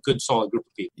talking to a good, solid group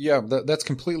of people. Yeah, that's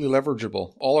completely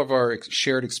leverageable. All of our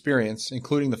shared experience,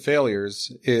 including the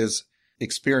failures, is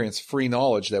experience, free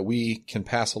knowledge that we can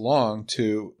pass along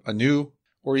to a new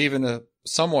or even a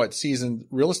somewhat seasoned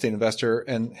real estate investor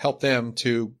and help them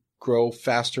to grow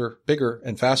faster, bigger,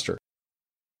 and faster.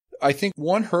 I think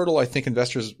one hurdle I think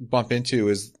investors bump into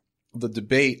is the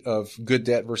debate of good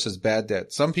debt versus bad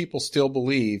debt. Some people still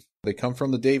believe, they come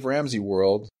from the Dave Ramsey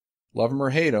world, love him or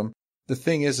hate him. The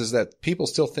thing is that people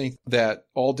still think that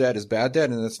all debt is bad debt,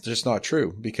 and that's just not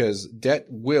true, because debt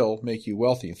will make you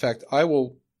wealthy. In fact, I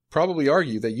will probably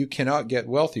argue that you cannot get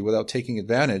wealthy without taking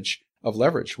advantage of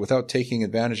leverage, without taking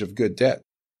advantage of good debt.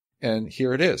 And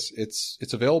here it is.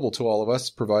 It's available to all of us,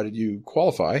 provided you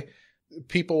qualify.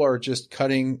 People are just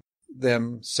cutting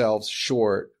themselves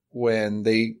short when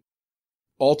they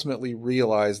ultimately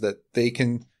realize that they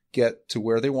can get to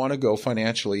where they want to go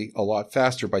financially a lot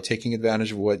faster by taking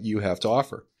advantage of what you have to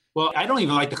offer. Well, I don't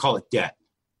even like to call it debt,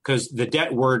 because the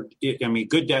debt word,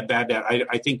 good debt, bad debt,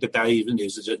 I think that even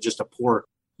is just a poor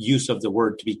use of the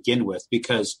word to begin with,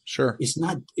 because sure,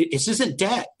 this isn't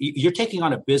debt. You're taking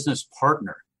on a business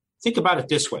partner. Think about it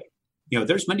this way.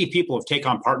 There's many people who have taken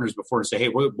on partners before and say, hey,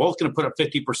 we're both going to put up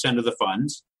 50% of the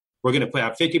funds. We're going to put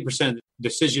out 50% of the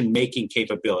decision-making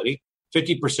capability,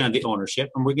 50% of the ownership,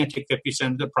 and we're going to take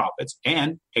 50% of the profits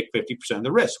and take 50% of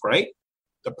the risk, right?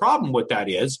 The problem with that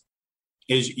is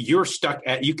you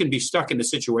can be stuck in a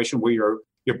situation where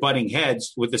you're butting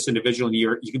heads with this individual, and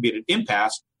you can be at an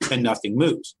impasse and nothing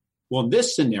moves. Well, in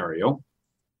this scenario,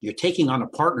 you're taking on a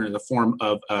partner in the form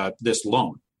of this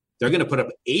loan. They're going to put up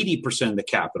 80% of the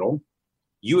capital.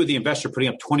 You, are the investor, putting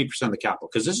up 20% of the capital,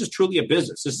 because this is truly a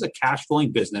business. This is a cash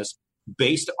flowing business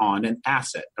based on an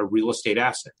asset, a real estate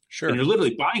asset. Sure. And you're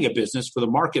literally buying a business for the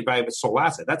market value of its sole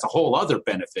asset. That's a whole other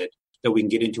benefit that we can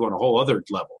get into on a whole other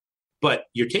level. But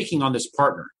you're taking on this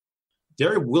partner.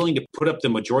 They're willing to put up the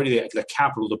majority of the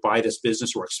capital to buy this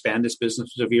business or expand this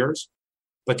business of yours,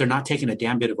 but they're not taking a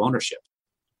damn bit of ownership.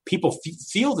 People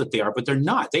feel that they are, but they're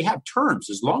not. They have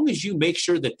terms. As long as you make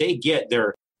sure that they get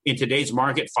their, in today's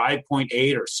market,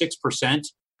 5.8 or 6%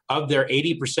 of their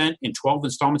 80% in 12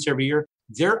 installments every year,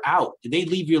 they're out. They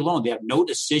leave you alone. They have no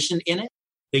decision in it.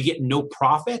 They get no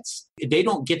profits. They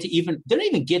don't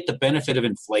even get the benefit of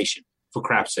inflation, for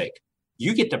crap's sake.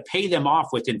 You get to pay them off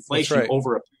with inflation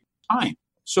over a period of time.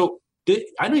 So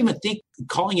I don't even think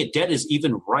calling it debt is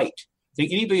even right. I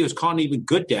think anybody who's calling it even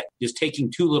good debt is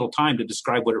taking too little time to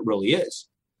describe what it really is.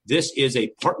 This is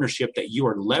a partnership that you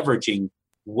are leveraging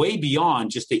way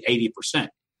beyond just the 80%.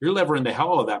 You're levering the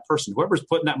hell out of that person. Whoever's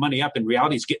putting that money up in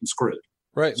reality is getting screwed.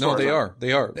 Right. No, they are.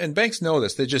 They are. And banks know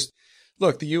this. They just,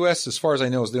 look, the U.S., as far as I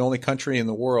know, is the only country in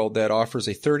the world that offers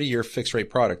a 30-year fixed rate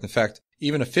product. In fact,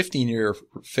 even a 15-year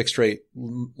fixed rate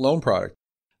loan product.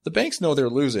 The banks know they're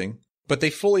losing, but they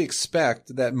fully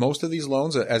expect that most of these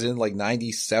loans, as in like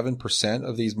 97%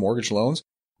 of these mortgage loans,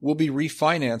 will be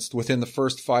refinanced within the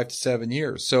first 5 to 7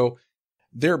 years. So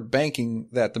they're banking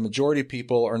that the majority of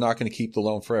people are not going to keep the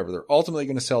loan forever. They're ultimately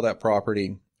going to sell that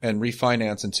property and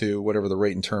refinance into whatever the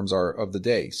rate and terms are of the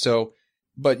day. So,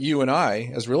 but you and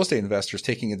I, as real estate investors,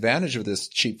 taking advantage of this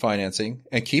cheap financing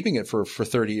and keeping it for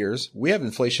 30 years, we have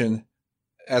inflation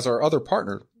as our other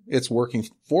partner. It's working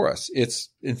for us. It's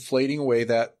inflating away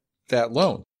that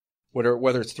loan.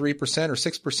 Whether it's 3% or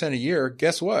 6% a year,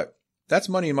 guess what? That's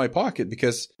money in my pocket,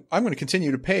 because I'm going to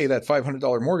continue to pay that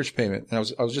 $500 mortgage payment. And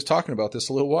I was just talking about this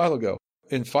a little while ago.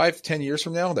 In 5-10 years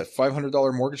from now, that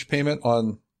 $500 mortgage payment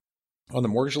on the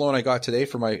mortgage loan I got today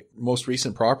for my most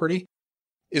recent property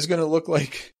is going to look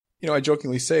like, I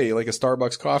jokingly say, like a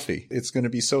Starbucks coffee. It's going to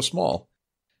be so small.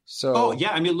 So, oh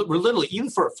yeah. I mean, we're literally, even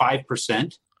for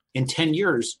 5% in 10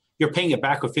 years, you're paying it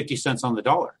back with 50 cents on the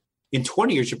dollar. In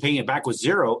 20 years, you're paying it back with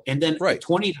zero. And then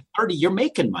 20 to 30, you're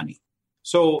making money.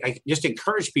 So I just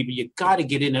encourage people, you got to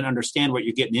get in and understand what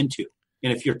you're getting into.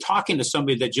 And if you're talking to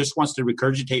somebody that just wants to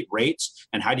regurgitate rates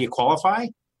and how do you qualify,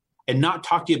 and not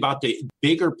talk to you about the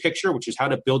bigger picture, which is how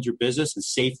to build your business and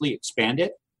safely expand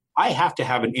it, I have to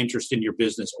have an interest in your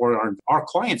business or our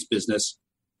client's business,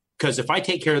 because if I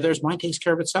take care of theirs, mine takes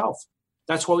care of itself.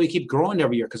 That's why we keep growing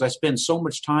every year, because I spend so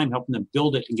much time helping them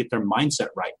build it and get their mindset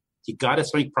right. You got to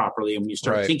think properly. And when you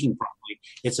start thinking properly,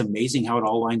 it's amazing how it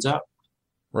all lines up.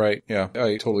 Right. Yeah,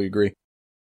 I totally agree.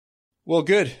 Well,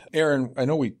 good. Aaron, I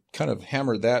know we kind of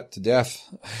hammered that to death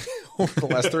over the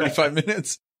last 35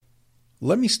 minutes.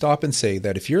 Let me stop and say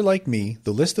that if you're like me,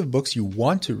 the list of books you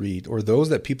want to read or those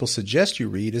that people suggest you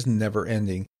read is never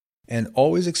ending and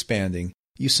always expanding.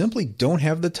 You simply don't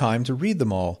have the time to read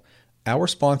them all. Our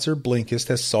sponsor, Blinkist,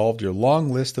 has solved your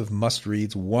long list of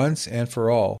must-reads once and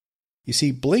for all. You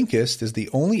see, Blinkist is the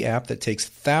only app that takes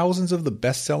thousands of the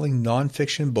best-selling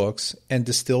nonfiction books and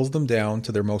distills them down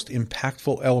to their most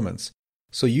impactful elements,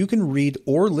 so you can read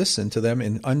or listen to them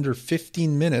in under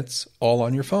 15 minutes, all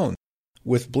on your phone.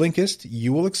 With Blinkist,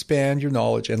 you will expand your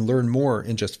knowledge and learn more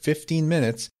in just 15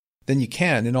 minutes than you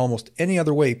can in almost any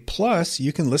other way. Plus,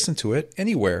 you can listen to it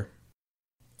anywhere.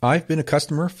 I've been a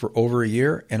customer for over a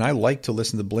year, and I like to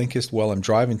listen to Blinkist while I'm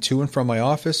driving to and from my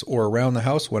office or around the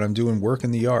house when I'm doing work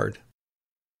in the yard.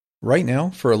 Right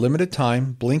now, for a limited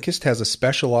time, Blinkist has a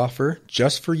special offer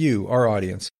just for you, our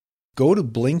audience. Go to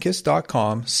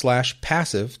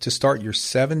Blinkist.com/passive to start your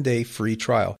 7-day free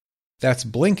trial. That's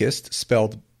Blinkist,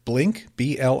 spelled Blink,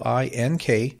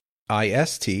 Blinkist,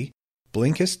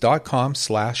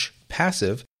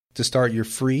 Blinkist.com/passive to start your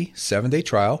free 7-day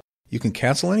trial. You can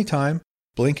cancel anytime.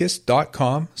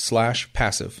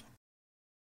 Blinkist.com/passive.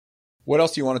 What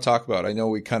else do you want to talk about? I know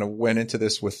we kind of went into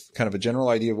this with kind of a general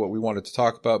idea of what we wanted to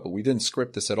talk about, but we didn't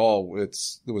script this at all.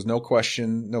 There was no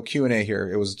question, no Q&A here.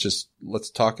 It was just, let's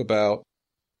talk about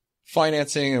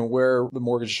financing and where the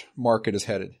mortgage market is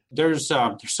headed. There's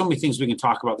so many things we can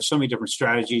talk about. There's so many different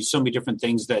strategies, so many different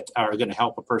things that are going to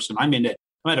help a person. I'm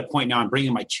at a point now, I'm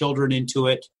bringing my children into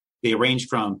it. They range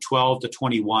from 12 to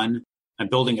 21. I'm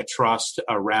building a trust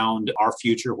around our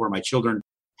future where my children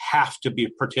have to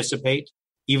participate.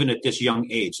 Even at this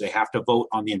young age, they have to vote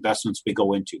on the investments we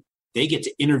go into. They get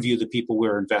to interview the people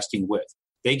we're investing with.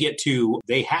 They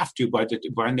have to, but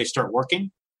when they start working,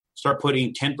 start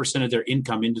putting 10% of their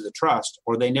income into the trust,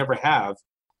 or they never have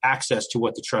access to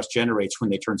what the trust generates when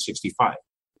they turn 65.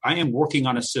 I am working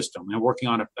on a system. I'm working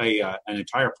on an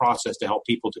entire process to help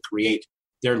people to create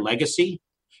their legacy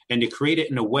and to create it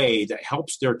in a way that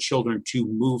helps their children to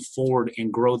move forward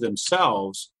and grow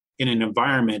themselves in an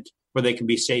environment where they can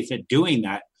be safe at doing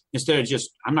that, instead of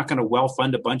just, I'm not going to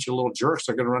well-fund a bunch of little jerks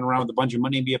that are going to run around with a bunch of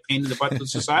money and be a pain in the butt to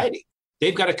society.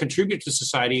 They've got to contribute to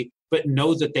society, but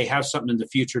know that they have something in the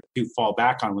future to fall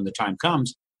back on when the time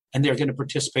comes, and they're going to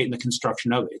participate in the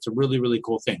construction of it. It's a really, really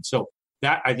cool thing. So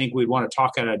that, I think we'd want to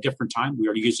talk at a different time. We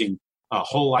are using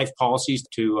whole life policies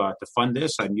to fund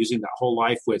this. I'm using that whole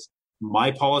life with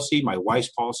my policy, my wife's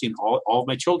policy, and all of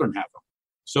my children have them.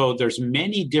 So there's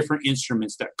many different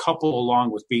instruments that couple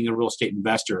along with being a real estate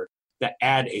investor that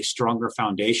add a stronger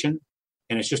foundation.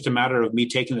 And it's just a matter of me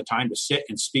taking the time to sit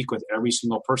and speak with every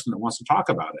single person that wants to talk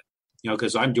about it.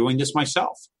 Because I'm doing this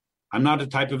myself. I'm not the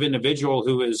type of individual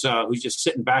who is who's just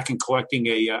sitting back and collecting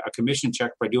a commission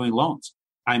check by doing loans.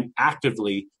 I'm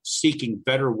actively seeking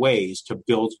better ways to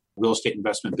build real estate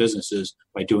investment businesses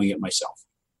by doing it myself.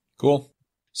 Cool.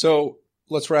 So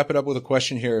let's wrap it up with a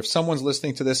question here. If someone's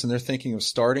listening to this and they're thinking of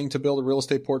starting to build a real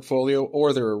estate portfolio,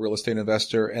 or they're a real estate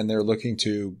investor and they're looking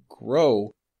to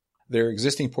grow their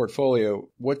existing portfolio,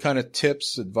 what kind of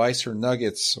tips, advice, or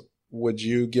nuggets would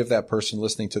you give that person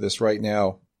listening to this right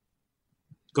now?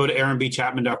 Go to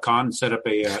aaronbchapman.com and set up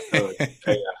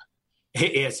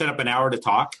set up an hour to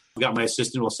talk. I've got my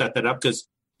assistant will set that up, because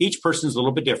each person is a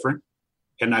little bit different.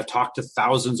 And I've talked to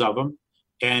thousands of them.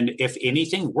 And if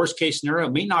anything, worst case scenario,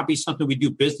 it may not be something we do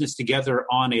business together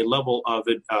on a level of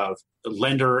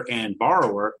lender and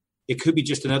borrower. It could be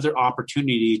just another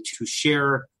opportunity to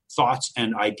share thoughts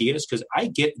and ideas, because I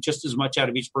get just as much out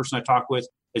of each person I talk with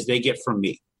as they get from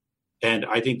me. And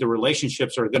I think the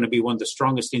relationships are going to be one of the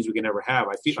strongest things we can ever have.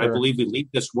 I believe we leave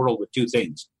this world with two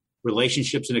things: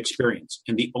 relationships and experience.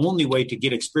 And the only way to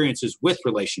get experience is with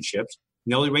relationships.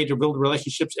 And the only way to build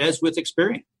relationships is with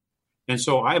experience. And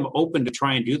so I'm open to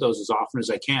try and do those as often as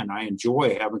I can. I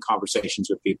enjoy having conversations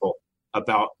with people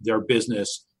about their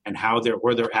business and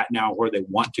where they're at now, where they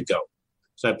want to go.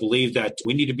 So I believe that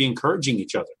we need to be encouraging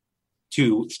each other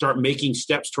to start making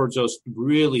steps towards those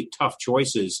really tough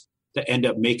choices that end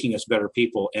up making us better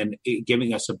people and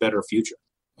giving us a better future.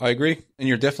 I agree. And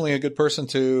you're definitely a good person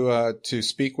to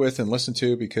speak with and listen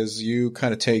to, because you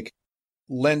kind of take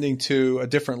lending to a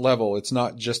different level. It's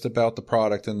not just about the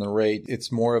product and the rate.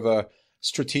 It's more of a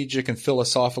strategic and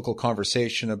philosophical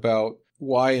conversation about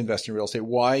why invest in real estate,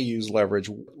 why use leverage,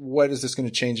 what is this going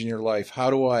to change in your life? How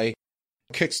do I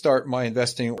kickstart my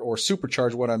investing or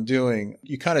supercharge what I'm doing?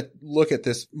 You kind of look at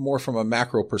this more from a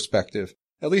macro perspective,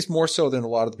 at least more so than a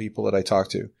lot of the people that I talk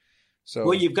to. So,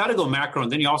 well, you've got to go macro,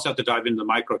 and then you also have to dive into the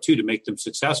micro too to make them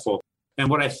successful. And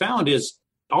what I found is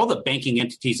all the banking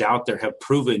entities out there have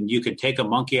proven you can take a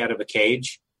monkey out of a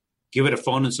cage, give it a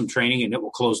phone and some training, and it will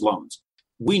close loans.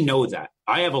 We know that.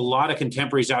 I have a lot of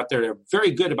contemporaries out there that are very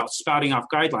good about spouting off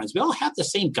guidelines. We all have the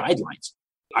same guidelines.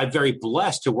 I'm very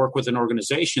blessed to work with an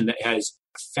organization that has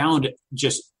found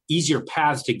just easier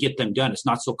paths to get them done. It's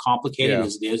not so complicated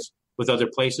as it is with other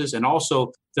places. And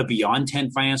also the beyond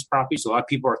 10 finance properties. A lot of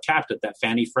people are capped at that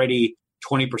Fannie Freddie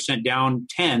 20% down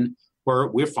 10, where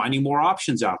we're finding more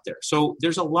options out there. So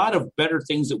there's a lot of better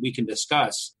things that we can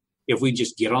discuss if we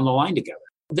just get on the line together.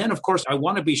 Then, of course, I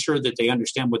want to be sure that they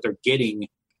understand what they're getting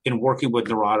in working with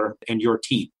Norada and your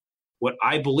team. what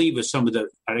I believe is some of the,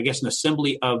 I guess, an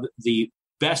assembly of the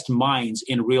best minds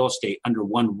in real estate under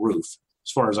one roof,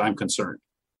 as far as I'm concerned,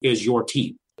 is your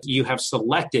team. You have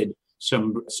selected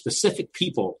some specific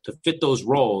people to fit those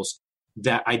roles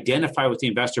that identify with the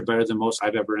investor better than most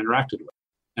I've ever interacted with.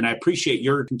 And I appreciate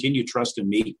your continued trust in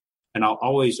me. And I'll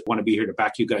always want to be here to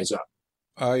back you guys up.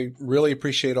 I really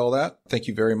appreciate all that. Thank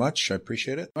you very much. I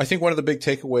appreciate it. I think one of the big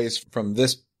takeaways from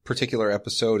this particular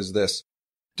episode is this.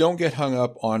 Don't get hung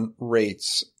up on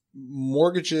rates.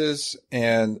 Mortgages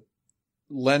and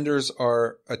lenders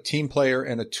are a team player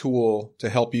and a tool to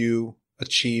help you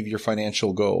achieve your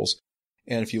financial goals.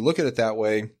 And if you look at it that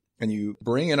way and you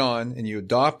bring it on and you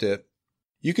adopt it,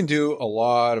 you can do a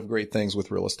lot of great things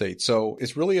with real estate. So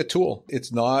it's really a tool.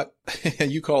 It's not,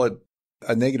 you call it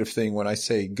a negative thing when I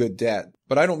say good debt,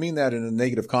 but I don't mean that in a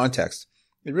negative context.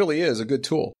 It really is a good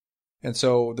tool. And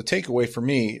so the takeaway for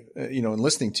me, in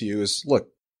listening to you is, look,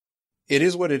 it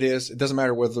is what it is. It doesn't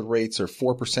matter whether the rates are 4%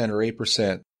 or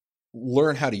 8%.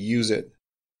 Learn how to use it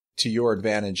to your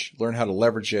advantage, learn how to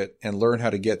leverage it, and learn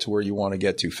how to get to where you want to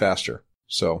get to faster.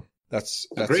 So that's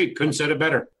agreed. Couldn't said it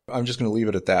better. I'm just going to leave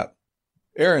it at that.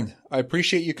 Aaron, I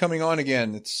appreciate you coming on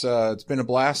again. It's been a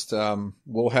blast.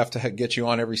 We'll have to get you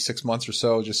on every 6 months or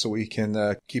so, just so we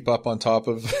can keep up on top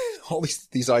of all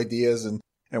these ideas and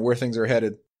where things are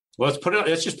headed. Well,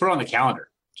 let's just put it on the calendar.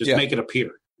 Just make it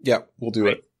appear. Yeah, we'll do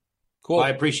it. Cool. Well, I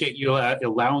appreciate you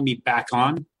allowing me back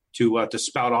on to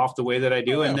spout off the way that I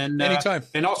do, and then anytime,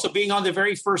 and also being on the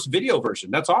very first video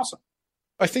version. That's awesome.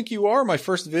 I think you are my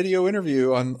first video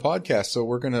interview on the podcast, so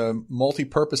we're going to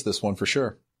multi-purpose this one for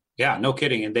sure. Yeah, no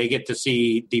kidding. And they get to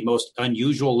see the most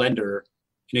unusual lender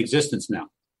in existence now.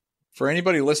 For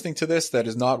anybody listening to this that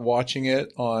is not watching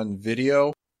it on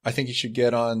video, I think you should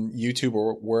get on YouTube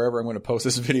or wherever I'm going to post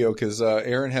this video, because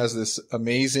Aaron has this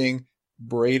amazing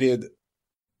braided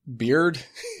beard.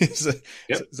 Is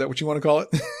that what you want to call it?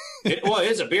 It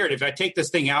is a beard. If I take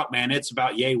this thing out, man, it's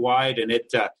about yay wide, and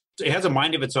it has a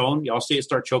mind of its own. I'll see it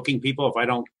start choking people if I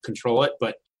don't control it.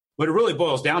 But what it really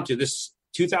boils down to, this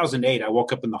 2008, I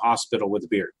woke up in the hospital with a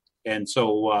beard. And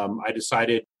so I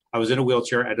decided I was in a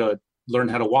wheelchair. I had to learn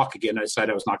how to walk again. I decided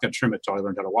I was not going to trim it until I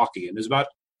learned how to walk again. It was about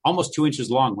almost 2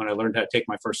 inches long when I learned how to take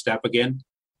my first step again.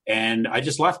 And I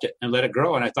just left it and let it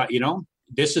grow. And I thought,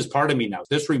 this is part of me now.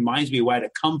 This reminds me where I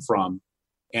come from.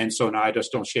 And so now I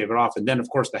just don't shave it off. And then, of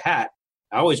course, the hat.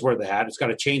 I always wear the hat. It's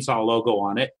got a chainsaw logo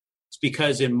on it. It's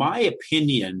because, in my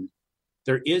opinion,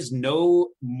 there is no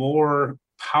more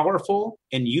powerful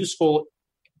and useful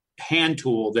hand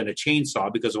tool than a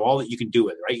chainsaw, because of all that you can do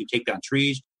with it, right? You can take down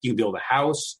trees, you can build a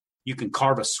house, you can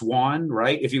carve a swan,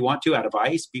 right? If you want to, out of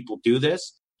ice. People do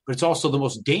this. But it's also the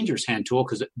most dangerous hand tool,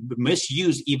 because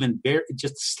misused, even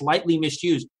just slightly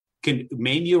misused, can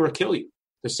maim you or kill you.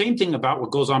 The same thing about what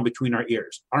goes on between our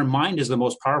ears. Our mind is the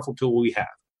most powerful tool we have.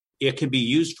 It can be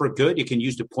used for good. It can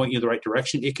use to point you in the right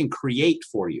direction. It can create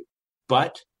for you.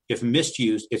 But if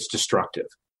misused, it's destructive.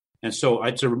 And so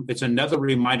it's another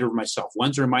reminder of myself.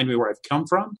 One's to remind me where I've come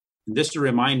from. And this to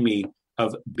remind me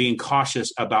of being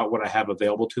cautious about what I have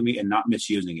available to me and not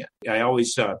misusing it. I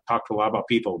always talk to a lot about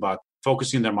people about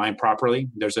focusing their mind properly.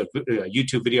 There's a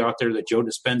YouTube video out there that Joe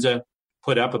Dispenza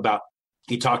put up about,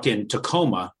 he talked in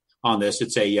Tacoma on this.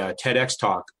 It's a TEDx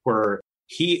talk where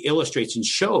he illustrates and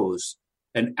shows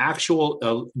an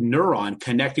actual neuron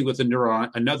connecting with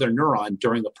another neuron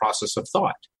during the process of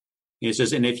thought. He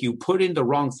says, and if you put in the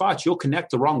wrong thoughts, you'll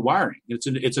connect the wrong wiring.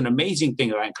 It's an amazing thing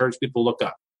that I encourage people to look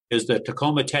up. Is the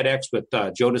Tacoma TEDx with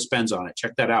Joe Dispenza on it.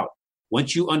 Check that out.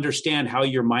 Once you understand how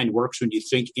your mind works when you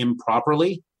think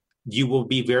improperly, you will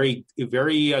be very,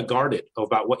 very guarded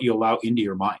about what you allow into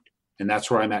your mind. And that's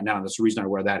where I'm at now. That's the reason I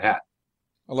wear that hat.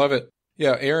 I love it.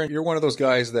 Yeah, Aaron, you're one of those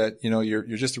guys that,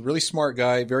 you're just a really smart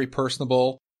guy, very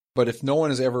personable. But if no one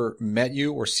has ever met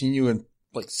you or seen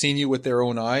you with their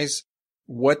own eyes,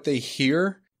 what they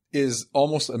hear is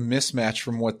almost a mismatch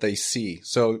from what they see.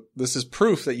 So this is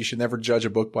proof that you should never judge a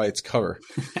book by its cover.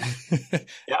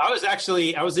 Yeah,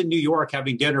 I was in New York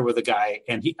having dinner with a guy,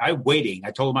 and I'm waiting.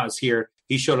 I told him I was here.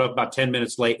 He showed up about 10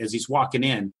 minutes late. As he's walking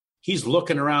in, he's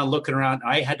looking around.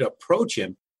 I had to approach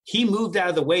him. He moved out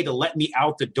of the way to let me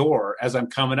out the door as I'm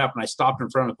coming up, and I stopped in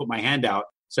front and put my hand out,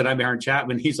 said, I'm Aaron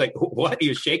Chapman. He's like, what? He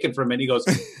was shaking for a minute. He goes,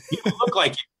 you look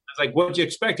like you. I was like, what'd you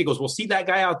expect? He goes, well, see that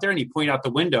guy out there? And he pointed out the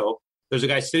window. There's a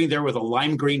guy sitting there with a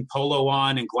lime green polo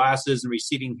on and glasses and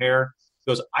receding hair.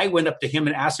 He goes, I went up to him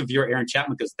and asked if you're Aaron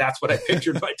Chapman, because that's what I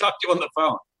pictured when I talked to you on the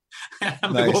phone.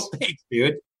 I'm nice. like, well, thanks,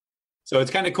 dude. So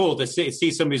it's kind of cool to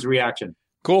see somebody's reaction.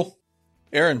 Cool.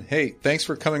 Aaron, hey, thanks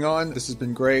for coming on. This has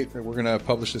been great. We're going to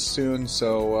publish this soon.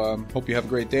 So hope you have a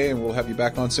great day, and we'll have you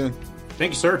back on soon.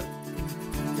 Thank you, sir.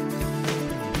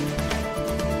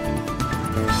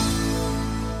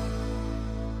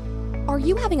 Are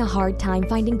you having a hard time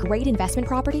finding great investment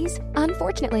properties?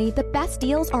 Unfortunately, the best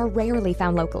deals are rarely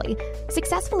found locally.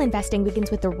 Successful investing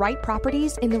begins with the right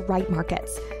properties in the right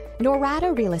markets.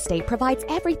 Norada Real Estate provides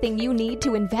everything you need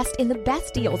to invest in the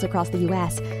best deals across the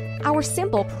U.S. Our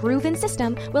simple, proven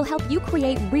system will help you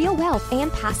create real wealth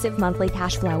and passive monthly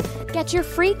cash flow. Get your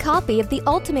free copy of the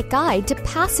ultimate guide to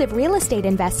passive real estate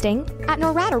investing at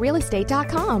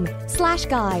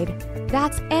noradarealestate.com/guide.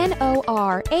 That's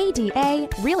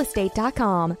NORADA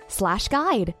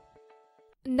realestate.com/guide.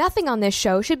 Nothing on this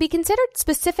show should be considered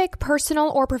specific personal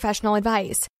or professional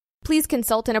advice. Please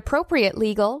consult an appropriate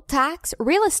legal, tax,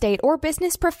 real estate, or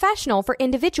business professional for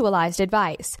individualized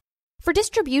advice. For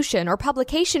distribution or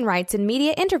publication rights in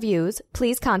media interviews,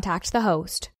 please contact the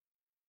host.